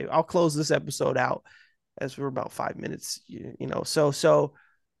 okay, I'll close this episode out as we're about 5 minutes, you know.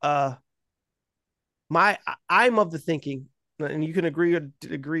 Uh, I'm of the thinking, and you can agree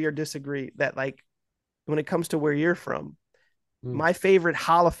or disagree that like when it comes to where you're from, my favorite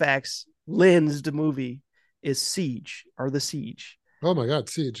Halifax lensed movie is Siege or The Siege. Oh my God,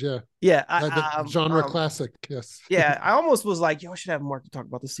 Siege, yeah. Yeah. Genre classic, yes. Yeah, I almost was like, yo, I should have Mark to talk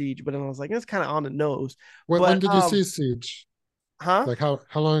about The Siege, but then I was like, it's kind of on the nose. When did you see Siege? Huh? Like how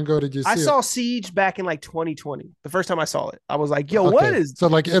long ago did you see I it? saw Siege back in like 2020. The first time I saw it, I was like, yo, what is so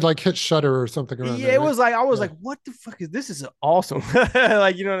like it like hit Shudder or something around yeah, there, it was like I was like, what the fuck is this? Is awesome.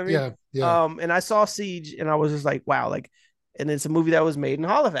 Like, you know what I mean? Yeah. And I saw Siege and I was just like, wow, like, and it's a movie that was made in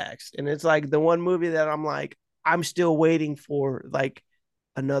Halifax. And it's like the one movie that I'm like, I'm still waiting for like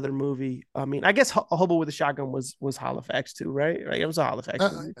another movie. I mean, I guess Hobo with a Shotgun was Halifax too, right? It was a Halifax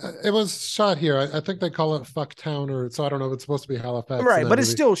movie. It was shot here. I think they call it Fucktown, or so I don't know if it's supposed to be Halifax, right? But movie.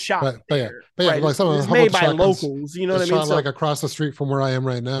 it's still shot. But yeah, right. Like it's made by locals. You know what I mean? Shot like across the street from where I am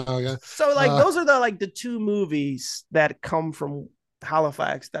right now. Yeah. So like those are the two movies that come from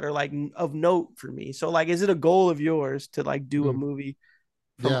Halifax that are like of note for me. So like, is it a goal of yours to like do a movie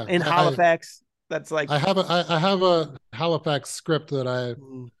in Halifax? That's like I have a Halifax script that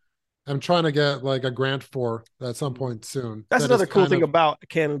I'm trying to get like a grant for at some point soon. That's another cool thing about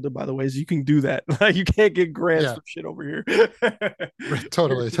Canada, by the way, is you can do that. You can't get grants for shit over here.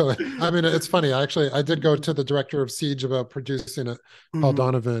 Totally. I mean, it's funny. I did go to the director of Siege about producing it, Paul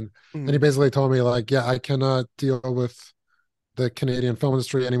Donovan, and he basically told me like, yeah, I cannot deal with the Canadian film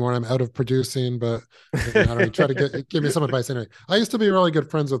industry anymore. I'm out of producing, but I don't know, try to give me some advice anyway. I used to be really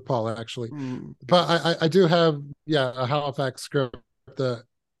good friends with Paul actually, but I do have a Halifax script that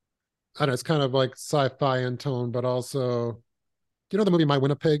I don't know, it's kind of like sci-fi in tone, but also, you know the movie My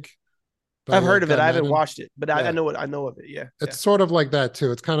Winnipeg? I've heard of it. I haven't watched it, but I know of it. Yeah, it's sort of like that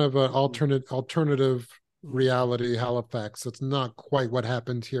too. It's kind of an alternative reality Halifax. It's not quite what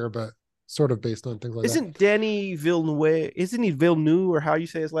happened here, but sort of based on things like Isn't Danny Villeneuve? Isn't he Villeneuve, or how you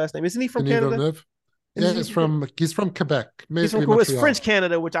say his last name? Isn't he from Canada? Villeneuve? Yeah, he's from Quebec. He's from it's French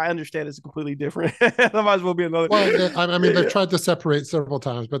Canada, which I understand is completely different. That might as well be another. Well, I mean, they've tried to separate several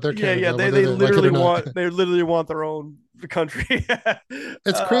times, but they're Canada, yeah. They literally want their own country.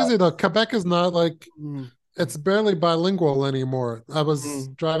 It's crazy though. Quebec is not like it's barely bilingual anymore. I was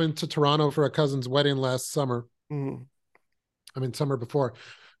driving to Toronto for a cousin's wedding last summer. I mean, summer before,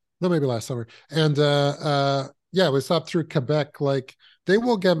 no, maybe last summer, and we stopped through Quebec. Like, they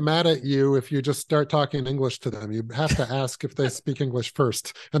will get mad at you if you just start talking English to them. You have to ask if they speak English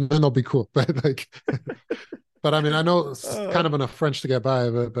first, and then they'll be cool. But like, but I mean, I know it's kind of enough French to get by,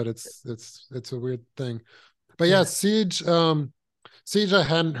 but it's a weird thing. But yeah, Siege I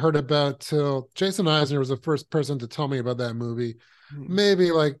hadn't heard about till Jason Eisner was the first person to tell me about that movie.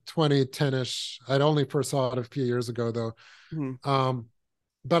 Maybe like 2010-ish. I'd only first saw it a few years ago though.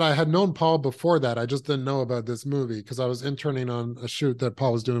 But I had known Paul before that. I just didn't know about this movie because I was interning on a shoot that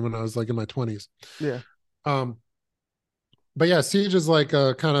Paul was doing when I was like in my 20s. Yeah. But yeah, Siege is like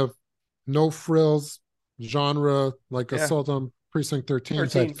a kind of no frills genre, like Assault on Precinct 13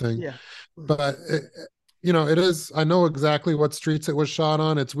 type thing. Yeah. But it is. I know exactly what streets it was shot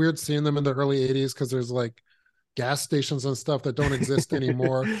on. It's weird seeing them in the early 80s because there's like gas stations and stuff that don't exist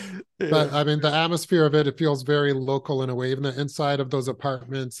anymore. But I mean, the atmosphere of it feels very local in a way. Even the inside of those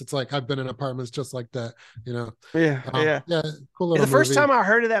apartments, it's like I've been in apartments just like that, cool little the first time I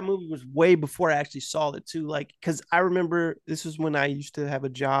heard of that movie was way before I actually saw it too. Like, because I remember this was when I used to have a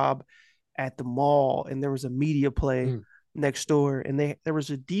job at the mall, and there was a media play next door, and there was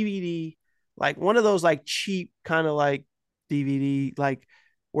a DVD, like one of those like cheap kind of like DVD, like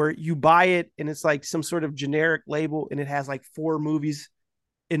where you buy it and it's like some sort of generic label and it has like 4 movies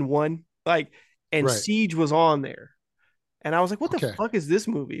in one, like, and Siege was on there. And I was like, what the fuck is this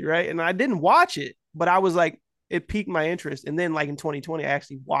movie? Right. And I didn't watch it, but I was like, it piqued my interest. And then like in 2020, I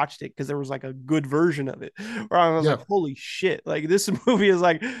actually watched it because there was like a good version of it where I was like, holy shit. Like, this movie is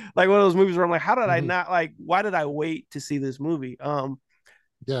like one of those movies where I'm like, how did I not, like, why did I wait to see this movie?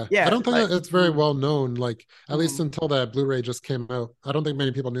 Yeah, I Yeah, don't think like it's very well known. Like at least mhm, until that Blu-ray just came out, I don't think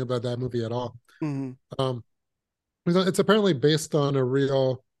many people knew about that movie at all. mhm. Um, it's apparently based on a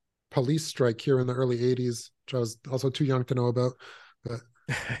real police strike here in the early '80s, which I was also too young to know about. But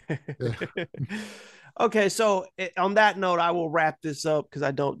yeah, Okay, so on that note, I will wrap this up because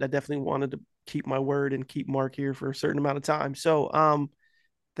I definitely wanted to keep my word and keep Mark here for a certain amount of time. So,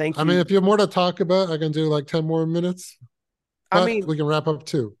 thank I mean, you. if you have more to talk about, I can do like 10 more minutes, I but mean, we can wrap up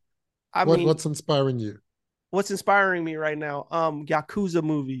too. I mean, What's inspiring you? what's inspiring me right now? Yakuza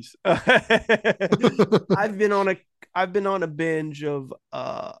movies. I've been on a I've been on a binge of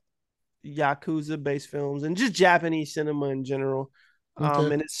Yakuza based films and just Japanese cinema in general.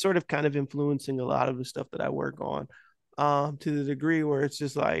 Okay. And it's sort of kind of influencing a lot of the stuff that I work on. To the degree where it's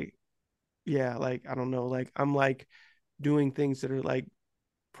just like, yeah, like I don't know, like I'm like doing things that are like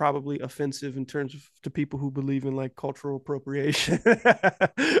probably offensive in terms of to people who believe in like cultural appropriation.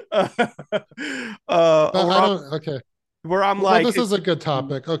 But Where I I'm, don't, okay. where I'm Well, like, this is a good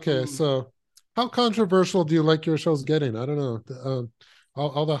topic. Okay. mm, So, how controversial do you like your shows getting? I don't know.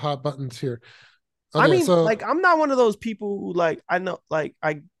 All the hot buttons here. I Okay. mean, So, like I'm not one of those people who like I know like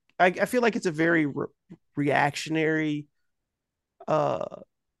I feel like it's a very reactionary uh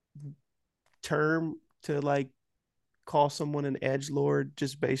term to like call someone an edge lord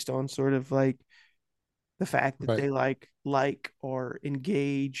just based on sort of like the fact that right. they like or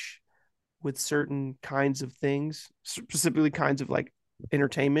engage with certain kinds of things, specifically kinds of like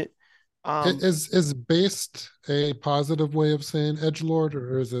entertainment. Um, Is based a positive way of saying edge lord,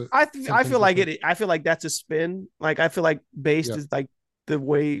 or is it I something feel like different? it. I feel like that's a spin. Like I feel like based Yeah. is like the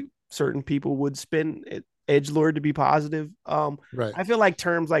way certain people would spin it. Edge lord to be positive. Right. I feel like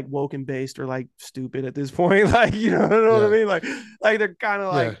terms like woke and based are like stupid at this point. Like know what I Yeah. mean? Like they're kind of Yeah.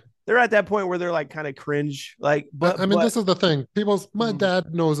 like they're at that point where they're like kind of cringe. Like I mean, this is the thing. My mm,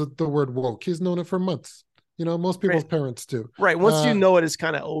 dad knows the word woke. He's known it for months. Most right, people's parents do. right. Once you Uh, know it, it's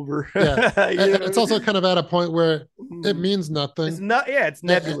kind of over. yeah. You know It's what I also mean? kind of at a point where it Mm. means It's nothing. not. Yeah, it's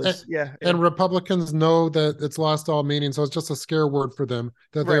nebulous. Yeah, yeah. And Republicans know that it's lost all meaning. So it's just a scare word for them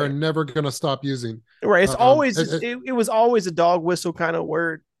that they are Right. never going to stop using. Right. It's always It, it was always a dog whistle kind of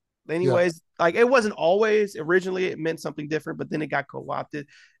word. yeah. Anyways, like it wasn't always originally it meant something different, but then it got co-opted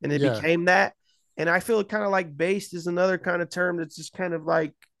and it Yeah. became that. And I feel kind of like based is another kind of term that's just kind of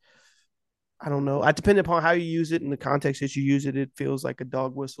like I don't know. I depend upon how you use it in the context that you use it. It feels like a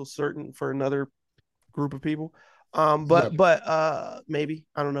dog whistle, certain for another group of people. Yeah. But maybe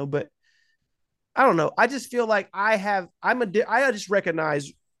I don't know. But I don't know. I just feel like I just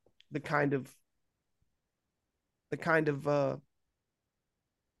recognize the kind of the kind of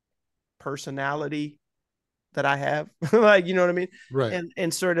personality that I have. Like, you know what I mean? Right.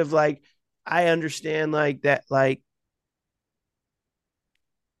 And sort of like I understand like that like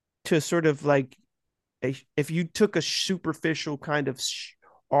to sort of like if you took a superficial kind of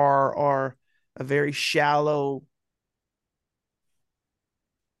or a very shallow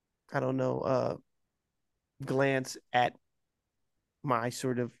I don't know glance at my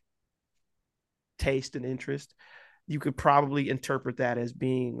sort of taste and interest, you could probably interpret that as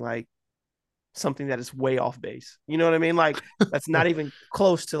being like something that is way off base. You know what I mean? Like that's not even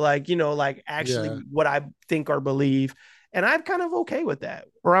close to like, like Yeah. actually what I think or believe. And I'm kind of okay with that.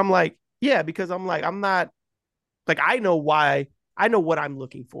 Or I'm like, yeah, because I'm like, I'm not like I know why I know what I'm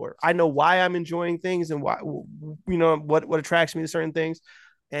looking for. I know why I'm enjoying things and why what attracts me to certain things.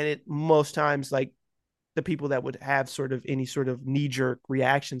 And it most times like the people that would have sort of any sort of knee jerk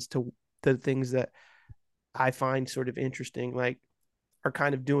reactions to the things that I find sort of interesting, like are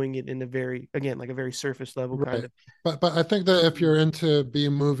kind of doing it in a very again like a very surface level kind Right. of But I think that if you're into B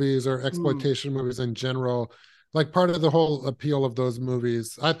movies or mm, exploitation movies in general, like part of the whole appeal of those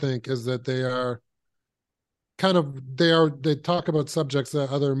movies, I think, is that they talk about subjects that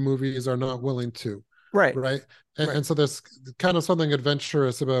other movies are not willing to, right, right? right, And so there's kind of something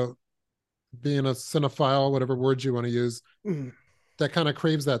adventurous about being a cinephile, whatever words you want to use, mm, that kind of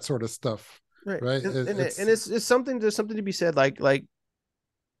craves that sort of stuff, right, right? and it's something there's something to be said like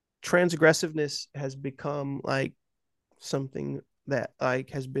transgressiveness has become like something that like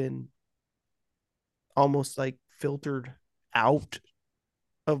has been almost like filtered out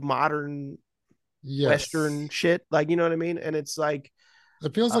of modern Western Yes. shit, like you know what I mean, and it's like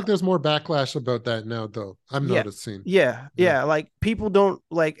It feels uh, like there's more backlash about that now, though. I'm yeah, noticing. Yeah. yeah, like people don't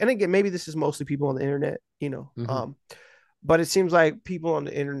like, and again, maybe this is mostly people on the internet, Hmm. but it seems like people on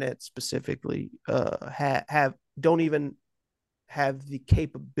the internet specifically have don't even have the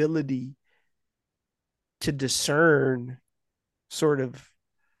capability to discern sort of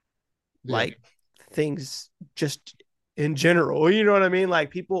Yeah. like things just in general. You know what I mean?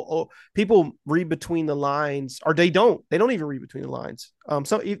 Like people read between the lines, or they don't even read between the lines.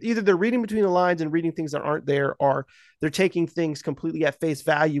 So either they're reading between the lines and reading things that aren't there, or they're taking things completely at face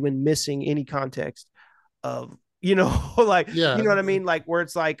value and missing any context of, like, you Yeah, know what I mean? Like where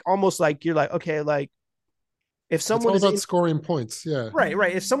it's like almost like you're like, okay, like if it's someone all is about scoring points. Yeah,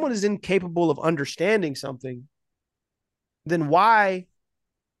 right, if someone is incapable of understanding something, then why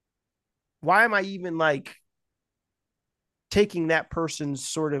am I even like taking that person's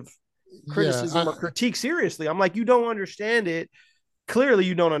sort of yeah. criticism or critique seriously? I'm like, you don't understand it. Clearly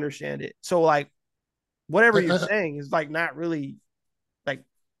you don't understand it. So like whatever you're I, saying is like not really like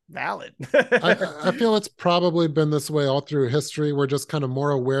valid. I feel it's probably been this way all through history. We're just kind of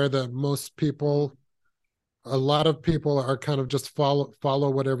more aware that most people, a lot of people are kind of just follow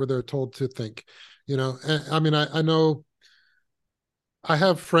whatever they're told to think. And, I mean, I know I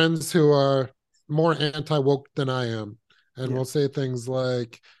have friends who are more anti woke than I am, and Yeah. will say things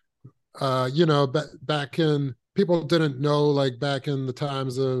like, back in people didn't know, like back in the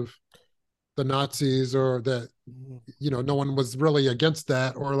times of the Nazis, or that no one was really against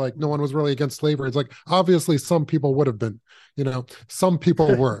that, or like no one was really against slavery. It's like obviously some people would have been, some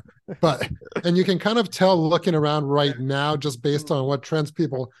people were, but and you can kind of tell looking around right now, just based on what trends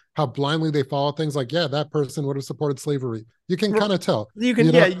people, how blindly they follow things. Like, yeah, that person would have supported slavery. You can kind of tell. You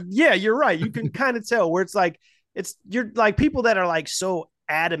can, yeah, you're right. You can kind of tell where it's like you're like people that are like so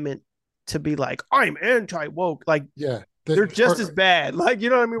adamant to be like I'm anti woke, like yeah. They're just as bad. Like,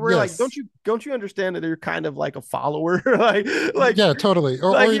 you know what I mean? We're like, Yes. don't you understand that they're kind of like a follower? like, Yeah, totally.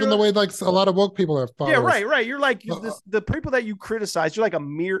 Or, like, or even the way like a lot of woke people are yeah, followers. right. You're like the people that you criticize. You're like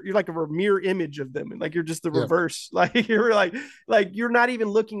you're like a mirror image of them, and like you're just the Yeah. reverse. Like you're like you're not even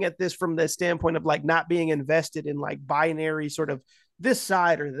looking at this from the standpoint of like not being invested in like binary sort of this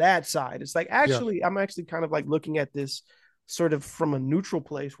side or that side. It's like actually, I'm actually kind of like looking at this sort of from a neutral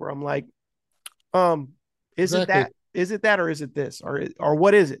place where I'm like, is it Exactly. that? Is it that, or is it this, or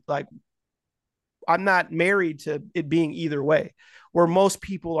what is it? Like, I'm not married to it being either way, where most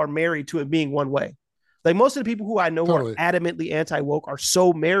people are married to it being one way. Like most of the people who I know who are Totally. adamantly anti-woke are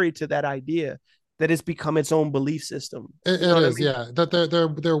so married to that idea that it's become its own belief system. It, You know it what I is, mean? yeah.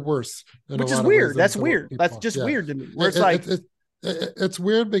 That they're worse in a Which is lot of ways weird. than That's the woke weird. That's people. just Yeah. weird to me. Where it's like It's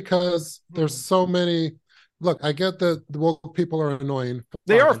weird because there's so many. Look, I get that the woke people are annoying.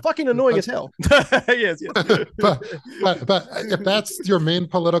 They are Fine. fucking annoying But as hell. Yes. but if that's your main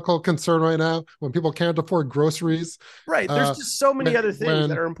political concern right now, when people can't afford groceries, Right. There's just so many other things that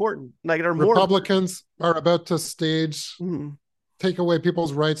when are important. Like they're more important. Republicans are about to stage Mhm. take away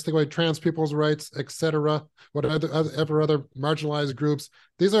people's rights, take away trans people's rights, etc., whatever other marginalized groups.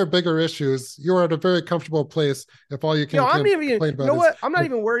 These are bigger issues. You are at a very comfortable place if all you can I'm even, complain you know about what? I'm not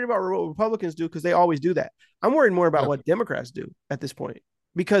even worried about what Republicans do because they always do that. I'm worried more about yeah, what Democrats do at this point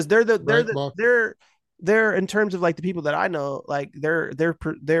because they're right. Well, they're in terms of like the people that I know, like their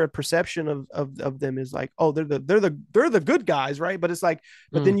perception of them is like, oh, they're the good guys, right? But it's like,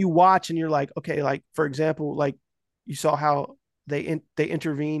 but then you watch and you're like, okay, like for example, like you saw how they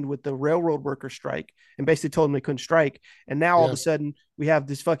intervened with the railroad worker strike and basically told them they couldn't strike, and now all of a sudden we have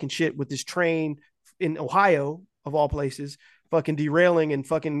this fucking shit with this train in Ohio of all places fucking derailing and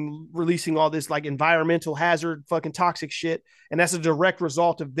fucking releasing all this like environmental hazard fucking toxic shit, and that's a direct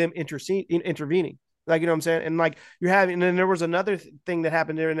result of them intervening. Like, you know what I'm saying? And like you're having, and then there was another thing that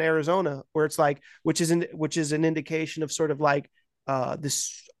happened there in Arizona where it's like, which is an indication of sort of like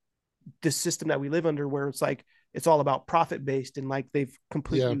this system that we live under where it's like it's all about profit based, and like they've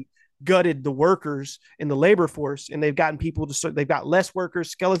completely gutted the workers in the labor force, and they've gotten people to they've got less workers,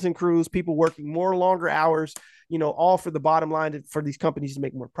 skeleton crews, people working more longer hours, all for the bottom line for these companies to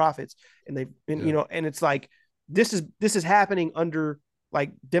make more profits. And and it's like this is happening under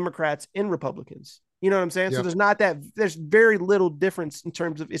like Democrats and Republicans. You know what I'm saying? So there's very little difference in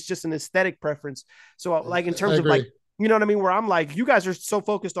terms of, it's just an aesthetic preference. So like in terms of like, you know what I mean? Where I'm like, you guys are so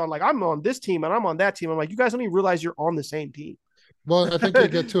focused on like, I'm on this team and I'm on that team. I'm like, you guys don't even realize you're on the same team. Well, I think you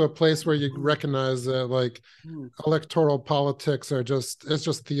get to a place where you recognize that like electoral politics are it's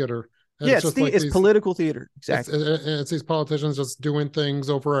just theater. And it's political theater. Exactly. It's these politicians just doing things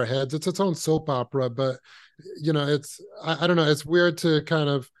over our heads. It's its own soap opera, but I don't know. It's weird to kind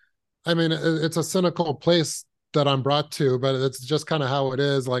of, I mean, it's a cynical place that I'm brought to, but it's just kind of how it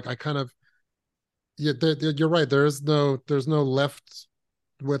is. Like I kind of, you're right. There's no left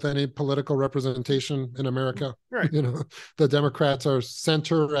with any political representation in America. Right. The Democrats are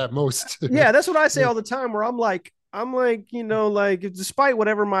center at most. Yeah, that's what I say all the time, where I'm like, like despite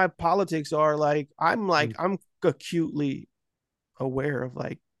whatever my politics are, like I'm acutely aware of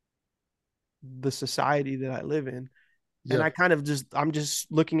like the society that I live in. And Yeah. I kind of I'm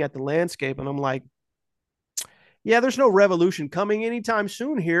just looking at the landscape and I'm like, yeah, there's no revolution coming anytime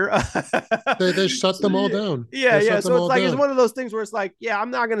soon here. They shut So, them all down. yeah, They yeah. shut them So it's all like it's down. one of those things where it's like, yeah,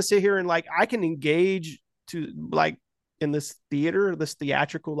 I'm not gonna sit here and like I can engage to like in this theater, this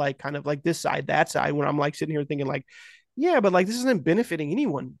theatrical, like kind of like this side, that side, when I'm like sitting here thinking like, yeah, but like this isn't benefiting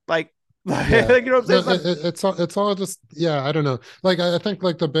anyone. Like, like Yeah. you know what I'm saying? No, It's not, it's all just, yeah, I don't know. Like I think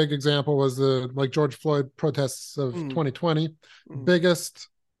like the big example was the like George Floyd protests of mm, 2020, mm, biggest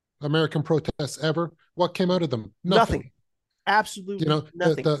American protests ever. What came out of them? Nothing. nothing. You Absolutely know,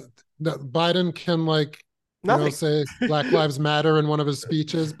 nothing. the Biden can like, Nothing. say Black Lives Matter in one of his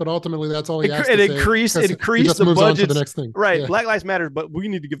speeches, but ultimately that's all he it, has it to say increased because he increased just the moves on to the budgets. next thing. Right, Yeah. Black Lives Matters, but we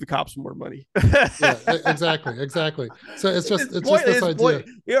need to give the cops more money. Yeah, exactly. So It's it's just pointless. this idea.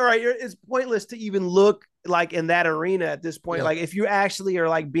 You're right. It's pointless to even look like in that arena at this point. Yeah, Like if you actually are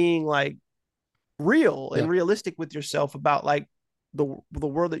like being like real and yeah. realistic with yourself about like the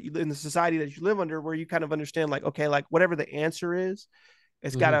world that you in the society that you live under, where you kind of understand like okay, like whatever the answer is,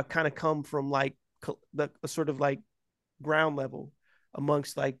 it's got Hmm. to kind of come from like the sort of like ground level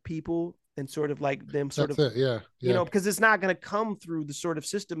amongst like people and sort of like them sort That's of it. Yeah, you yeah. know because it's not going to come through the sort of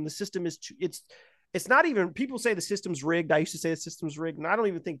system. The system is it's not even people say the system's rigged. I used to say the system's rigged, and I don't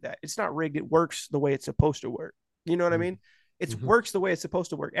even think that it's not rigged. It works the way it's supposed to work. You know what I mean? It Mm-hmm. works the way it's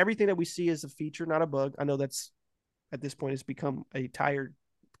supposed to work. Everything that we see is a feature, not a bug. I know that's at this point it's become a tired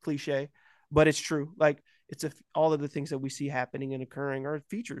cliche, but it's true. Like it's all of the things that we see happening and occurring are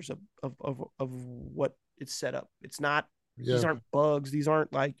features of what it's set up. It's not. These Yeah, aren't bugs. These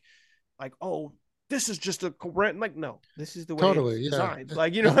aren't like oh this is just a current like no this is the way it's totally. Yeah, designed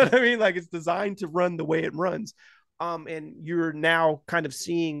like you know what I mean like it's designed to run the way it runs and you're now kind of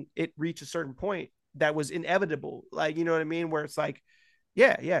seeing it reach a certain point that was inevitable like you know what I mean where it's like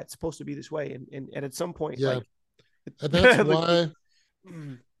yeah it's supposed to be this way and at some point yeah. like And that's like,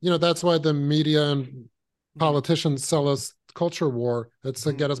 why, that's why the media and politicians sell us culture war. It's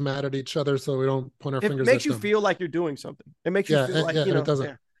to get us mad at each other so we don't point our it fingers makes at you them. feel like you're doing something. It makes you Yeah, feel like yeah, you and it know doesn't.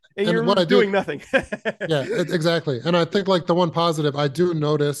 yeah and And you're what I do, doing nothing. yeah, exactly. And I think like the one positive I do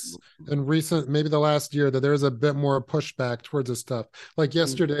notice in recent, maybe the last year, that there's a bit more pushback towards this stuff. Like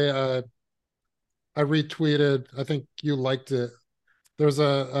yesterday, I retweeted. I think you liked it. There's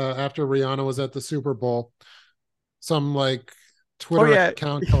after Rihanna was at the Super Bowl, some like Oh Twitter yeah.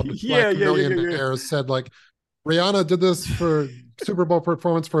 account called yeah Black yeah yeah yeah Millionaires said like Rihanna did this for Super Bowl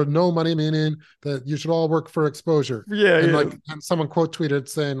performance for no money, meaning that you should all work for exposure. yeah And yeah like, and someone quote tweeted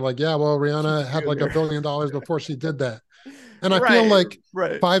saying like, yeah, well, she's Rihanna had like billionaire. $1 billion before she did that. And I feel right like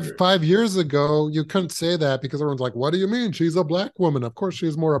right five years ago, you couldn't say that because everyone's like, what do you mean? She's a black woman. Of course,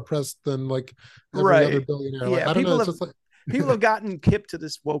 she's more oppressed than like every other right billionaire. Like, yeah I don't know. It's just like, people have gotten hip to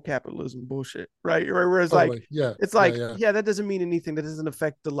this woke capitalism bullshit, right? Whereas like totally. Yeah. it's Yeah. like, Yeah. yeah, that doesn't mean anything. That doesn't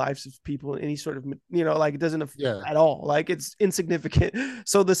affect the lives of people in any sort of, like it doesn't Yeah. at all. Like it's insignificant.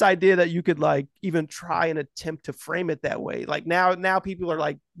 So this idea that you could like even try and attempt to frame it that way, like now people are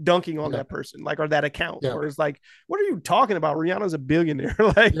like dunking on Yeah. that person, like or that account, Yeah. where it's like, what are you talking about? Rihanna's a billionaire.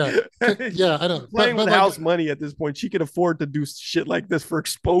 like Yeah. Yeah. I know. playing But with like, house money at this point. She could afford to do shit like this for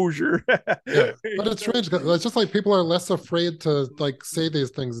exposure. yeah, but it's strange. It's just like people are less afraid to like say these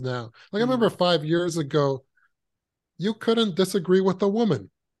things now. Like I remember 5 years ago, you couldn't disagree with a woman.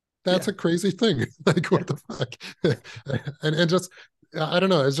 That's yeah. a crazy thing. Like Yeah. what the fuck? and just I don't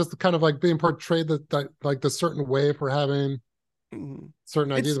know. It's just kind of like being portrayed that like the certain way for having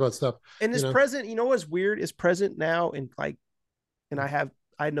certain ideas It's about stuff. and You it's know. present. You know what's weird is present now, and like, and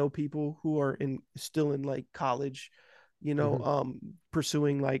I know people who are still in like college, Mm-hmm.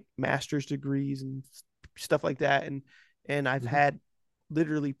 pursuing like master's degrees and stuff like that, and I've Mm-hmm. had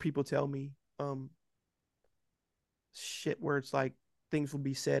literally people tell me shit where it's like things will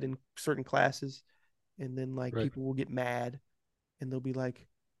be said in certain classes, and then like Right. people will get mad, and they'll be like,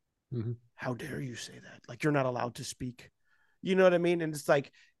 Mm-hmm. "How dare you say that? Like you're not allowed to speak." You know what I mean? And it's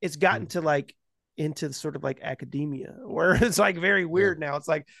like it's gotten Mm-hmm. to like into sort of like academia where it's like very Yeah. weird now. It's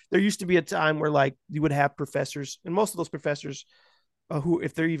like there used to be a time where like you would have professors, and most of those professors who,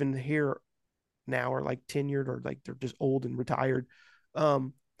 if they're even here now, are like tenured or like they're just old and retired.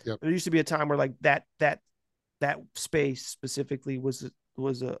 Um, Yep. there used to be a time where like that space specifically was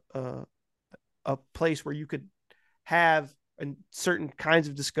a place where you could have certain kinds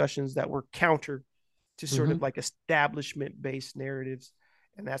of discussions that were counter to sort Mm-hmm. of like establishment based narratives,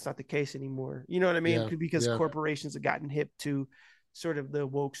 and that's not the case anymore. You know what I mean? Yeah. Because Yeah. corporations have gotten hip to sort of the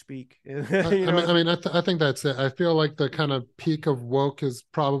woke speak. you I, I know mean, what I I mean, mean? I think that's it. I feel like the kind of peak of woke is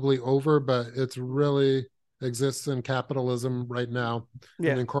probably over, but it's really, exists in capitalism right now and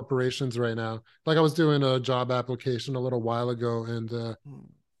Yeah. in corporations right now. Like I was doing a job application a little while ago, and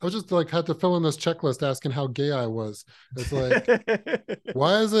I was just like had to fill in this checklist asking how gay I was. It's like,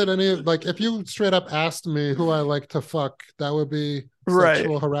 why is it any like if you straight up asked me who I like to fuck, that would be Right.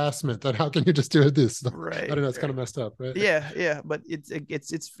 sexual harassment. Then how can you just do this? I Right. don't know, it's kind Right. of messed up, right? Yeah, yeah, but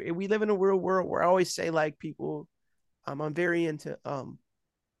it's we live in a real world where I always say like people I'm very into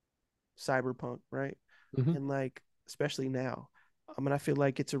cyberpunk, right? Mm-hmm. And like especially now. And I feel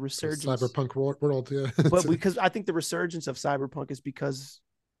like it's a So resurgence, cyberpunk world, yeah. but because I think the resurgence of cyberpunk is because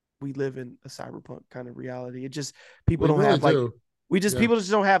we live in a cyberpunk kind of reality. It just people We don't really have like do. we just Yeah. people just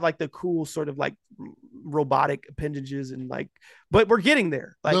don't have like the cool sort of like robotic appendages and like but we're getting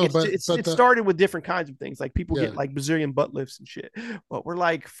there. Like No, it but started with different kinds of things. Like people yeah, get like bazillion butt lifts and shit, but we're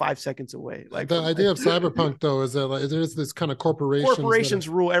like 5 seconds away. Like the from idea of cyberpunk though is that like, there's this kind of corporations that corporations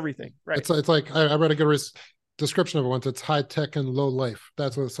rule everything, right? it's like I read a good description of it once. It's high tech and low life.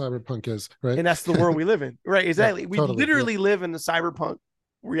 That's what cyberpunk is, right? And that's the world we live in, right? Yeah, Exactly. We totally. Yeah. literally live in the cyberpunk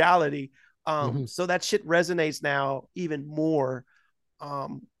reality. Mm-hmm. So that shit resonates now even more,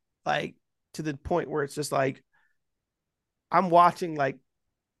 um, like to the point where it's just like I'm watching like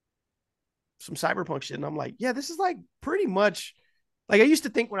some cyberpunk shit, and I'm like, yeah, this is like pretty much like I used to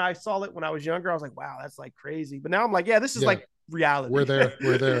think when I saw it when I was younger, I was like, wow, that's like crazy. But now I'm like, yeah, this is Yeah, like reality. we're there.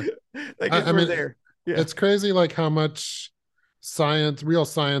 We're there. Like I we're mean, there. Yeah. it's crazy like how much science, real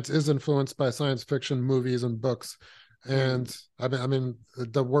science, is influenced by science fiction movies and books. And I mean,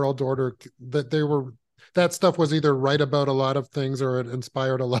 the world order that they were that stuff was either right about a lot of things or it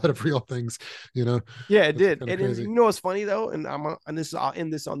inspired a lot of real things. You know, Yeah, it it's did. kind of And crazy. you know what's funny though, and I'm on this. I'll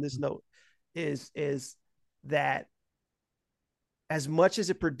end this on this note. Is that as much as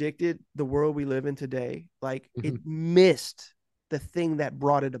it predicted the world we live in today, like it Mm-hmm. missed the thing that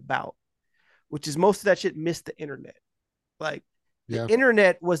brought it about, which is most of that shit missed the internet. Like the Yeah,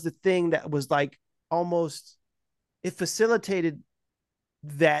 internet was the thing that was like almost it facilitated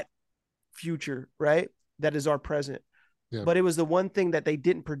that future, right? That is our present. yeah. But it was the one thing that they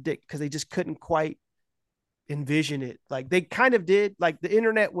didn't predict because they just couldn't quite envision it. Like they kind of did. Like the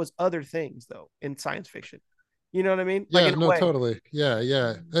internet was other things though in science fiction. You know what I mean? Like Yeah, in a no, way. totally. Yeah,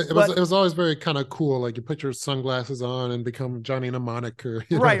 yeah. But It was always very kind of cool. Like you put your sunglasses on and become Johnny Mnemonic or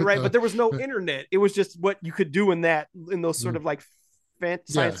you know. right, right. But there was no internet. It was just what you could do in those sort Mm, of like yeah,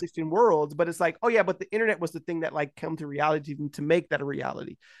 science fiction worlds. But it's like, oh yeah, but the internet was the thing that like come to reality to make that a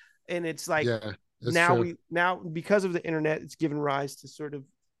reality. And it's like yeah. It's true. now because of the internet, it's given rise to sort of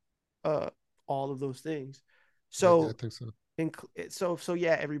uh all of those things. I So think so. so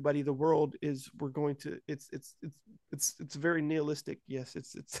yeah, everybody, the world is we're going to it's very nihilistic. Yes,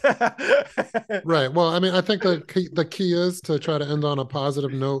 it's Right. Well, I mean, I think the key is to try to end on a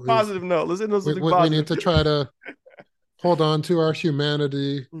positive note. Is positive note. Let's end on something we need positive. to try to hold on to our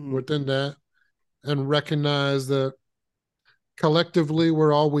humanity Mhm. within that and recognize that collectively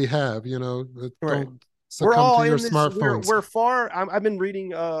we're all we have. You know, Right. don't We're succumb all to your in this. smartphones. We're far. I've been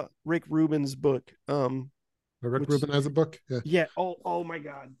reading Rick Rubin's book. Rick Which Rubin has a book. Yeah. yeah. Oh my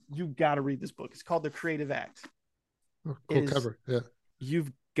God, you got to read this book. It's called The Creative Act. Oh, It cool is cover. Yeah.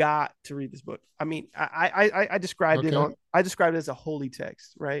 you've got to read this book. I mean, I described it Okay. on. I described it as a holy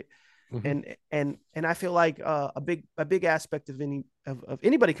text, right? Mm-hmm. And I feel like a big aspect of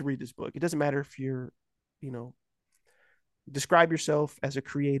anybody can read this book. It doesn't matter if you're, you know, describe yourself as a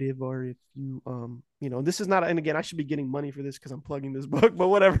creative or if you this is not and again I should be getting money for this because I'm plugging this book but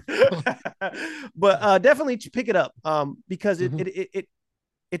whatever but definitely pick it up because Mm-hmm.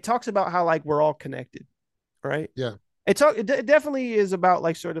 it talks about how like we're all connected, right? Yeah. It definitely is about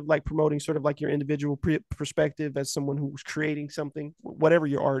like sort of like promoting sort of like your individual perspective as someone who's creating something, whatever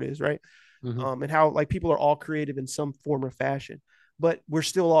your art is, right? Mm-hmm. And how like people are all creative in some form or fashion, but we're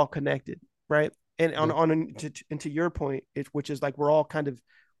still all connected, right? And Yeah. and to your point, which is like we're all kind of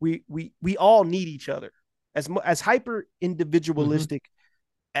we all need each other as hyper Mm-hmm. individualistic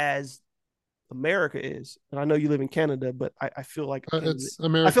as America is. And I know you live in Canada, but I feel like It's I feel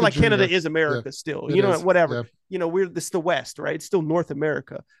America like Canada Junior. is Yeah, America still. it You know, is. whatever. Yeah. You know, we're this the West, right? It's still North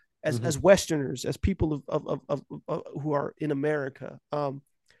America. Mm-hmm. As Westerners, as people of who are in America,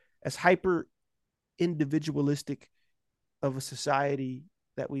 as hyper individualistic of a society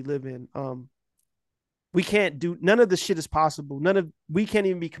that we live in, we can't do none of this shit is possible. We can't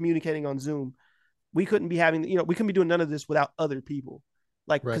even be communicating on Zoom. We couldn't be having, we couldn't be doing none of this without other people.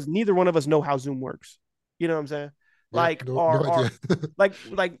 Like, Right. because neither one of us know how Zoom works. You know what I'm saying? Yeah. Like, No idea.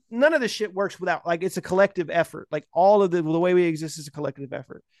 like none of this shit works without like it's a collective effort. Like all of the way we exist is a collective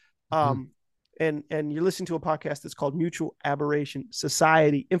effort. Mm-hmm. And you're listening to a podcast that's called Mutual Aberration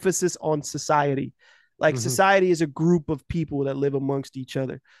Society, emphasis on society. Like society is a group of people that live amongst each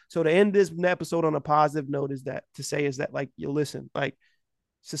other. So to end this episode on a positive note is that like, you listen, like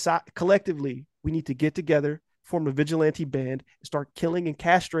society collectively, we need to get together, form a vigilante band, and start killing and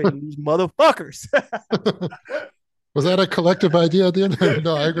castrating these motherfuckers. Was that a collective idea at the end?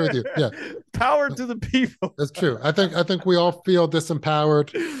 No, I agree with you. Yeah. Power to the people. That's true. I think we all feel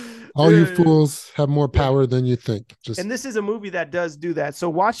disempowered. All you fools have more power than you think. And this is a movie that does do that. So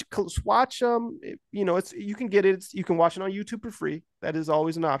watch it's you can get it. You can watch it on YouTube for free. That is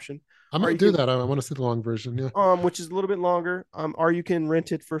always an option. I'm gonna do that. I want to see the long version. Yeah. Which is a little bit longer. Or you can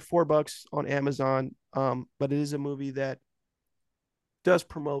rent it for $4 on Amazon. But it is a movie that does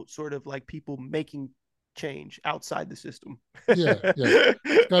promote sort of like people making change outside the system. Yeah.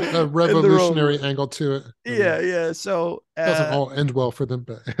 It's got a revolutionary angle to it. Yeah. So it doesn't all end well for them,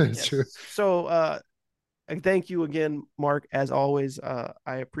 but it's true. So and thank you again, Mark. As always, I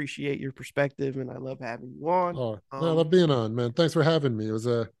appreciate your perspective and I love having you on. I love being on, man. Thanks for having me. It was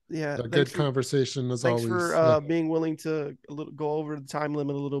a good conversation as always. Thanks for being willing to go over the time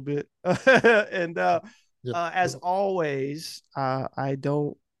limit a little bit. And as always, I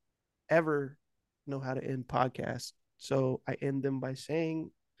don't ever know how to end podcasts, so I end them by saying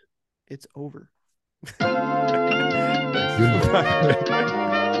it's over.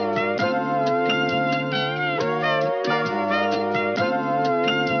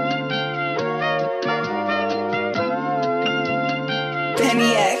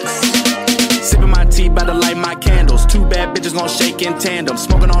 Penny X. Sipping my tea, about to light my candles. Two bad bitches gon' shake in tandem.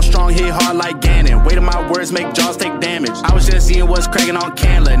 Smoking on strong, hit hard like Ganon. Weight of my words make jaws take damage. I was just seeing what's cracking on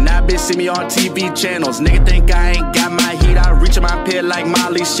Candler. Now bitch see me on TV channels. Nigga think I ain't got my heat. I reach in my pit like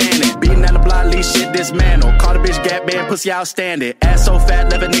Molly Shannon. Beating at the block, lead shit dismantle. Call the bitch gap band, pussy outstanding. Ass so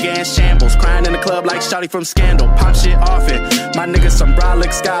fat, left a nigga in shambles. Crying in the club like Shawty from Scandal. Pop shit off it. My niggas some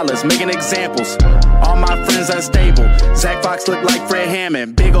brolic scholars, making examples. All my friends unstable. Zach Fox look like Fred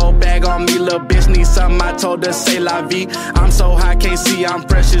Hammond. Big old bag on me, little bitch need something. I told her say la vie. I'm so high, can't see. I'm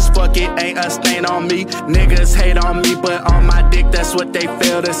fresh as fuck. It ain't a stain on me. Niggas hate on me, but on my dick, that's what they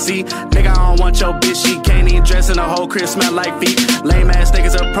fail to see. Nigga, I don't want your bitch. She can't even dress in the whole crib, smell like feet. Lame ass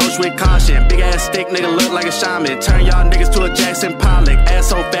niggas approach with caution. Big ass stick nigga look like a shaman. Turn y'all niggas to a Jackson Pollock. Ass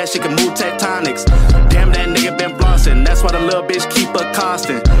so fat she can move tectonics. Damn, that nigga been flossing. That's why the little bitch keep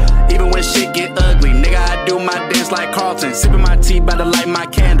accosting. Even when shit get ugly, nigga, I do my dance like Carlton. Sipping my tea, about to light my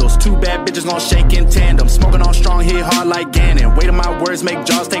candles. Two bad bitches gon' shake in tandem. Smoking on strong, hit hard like Ganon. Weight of my words make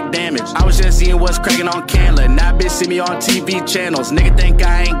jaws take damage. I was just seeing what's cracking on Candler. Now bitch see me on TV channels. Nigga think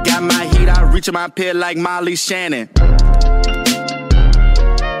I ain't got my heat. I reach in my pit like Molly Shannon.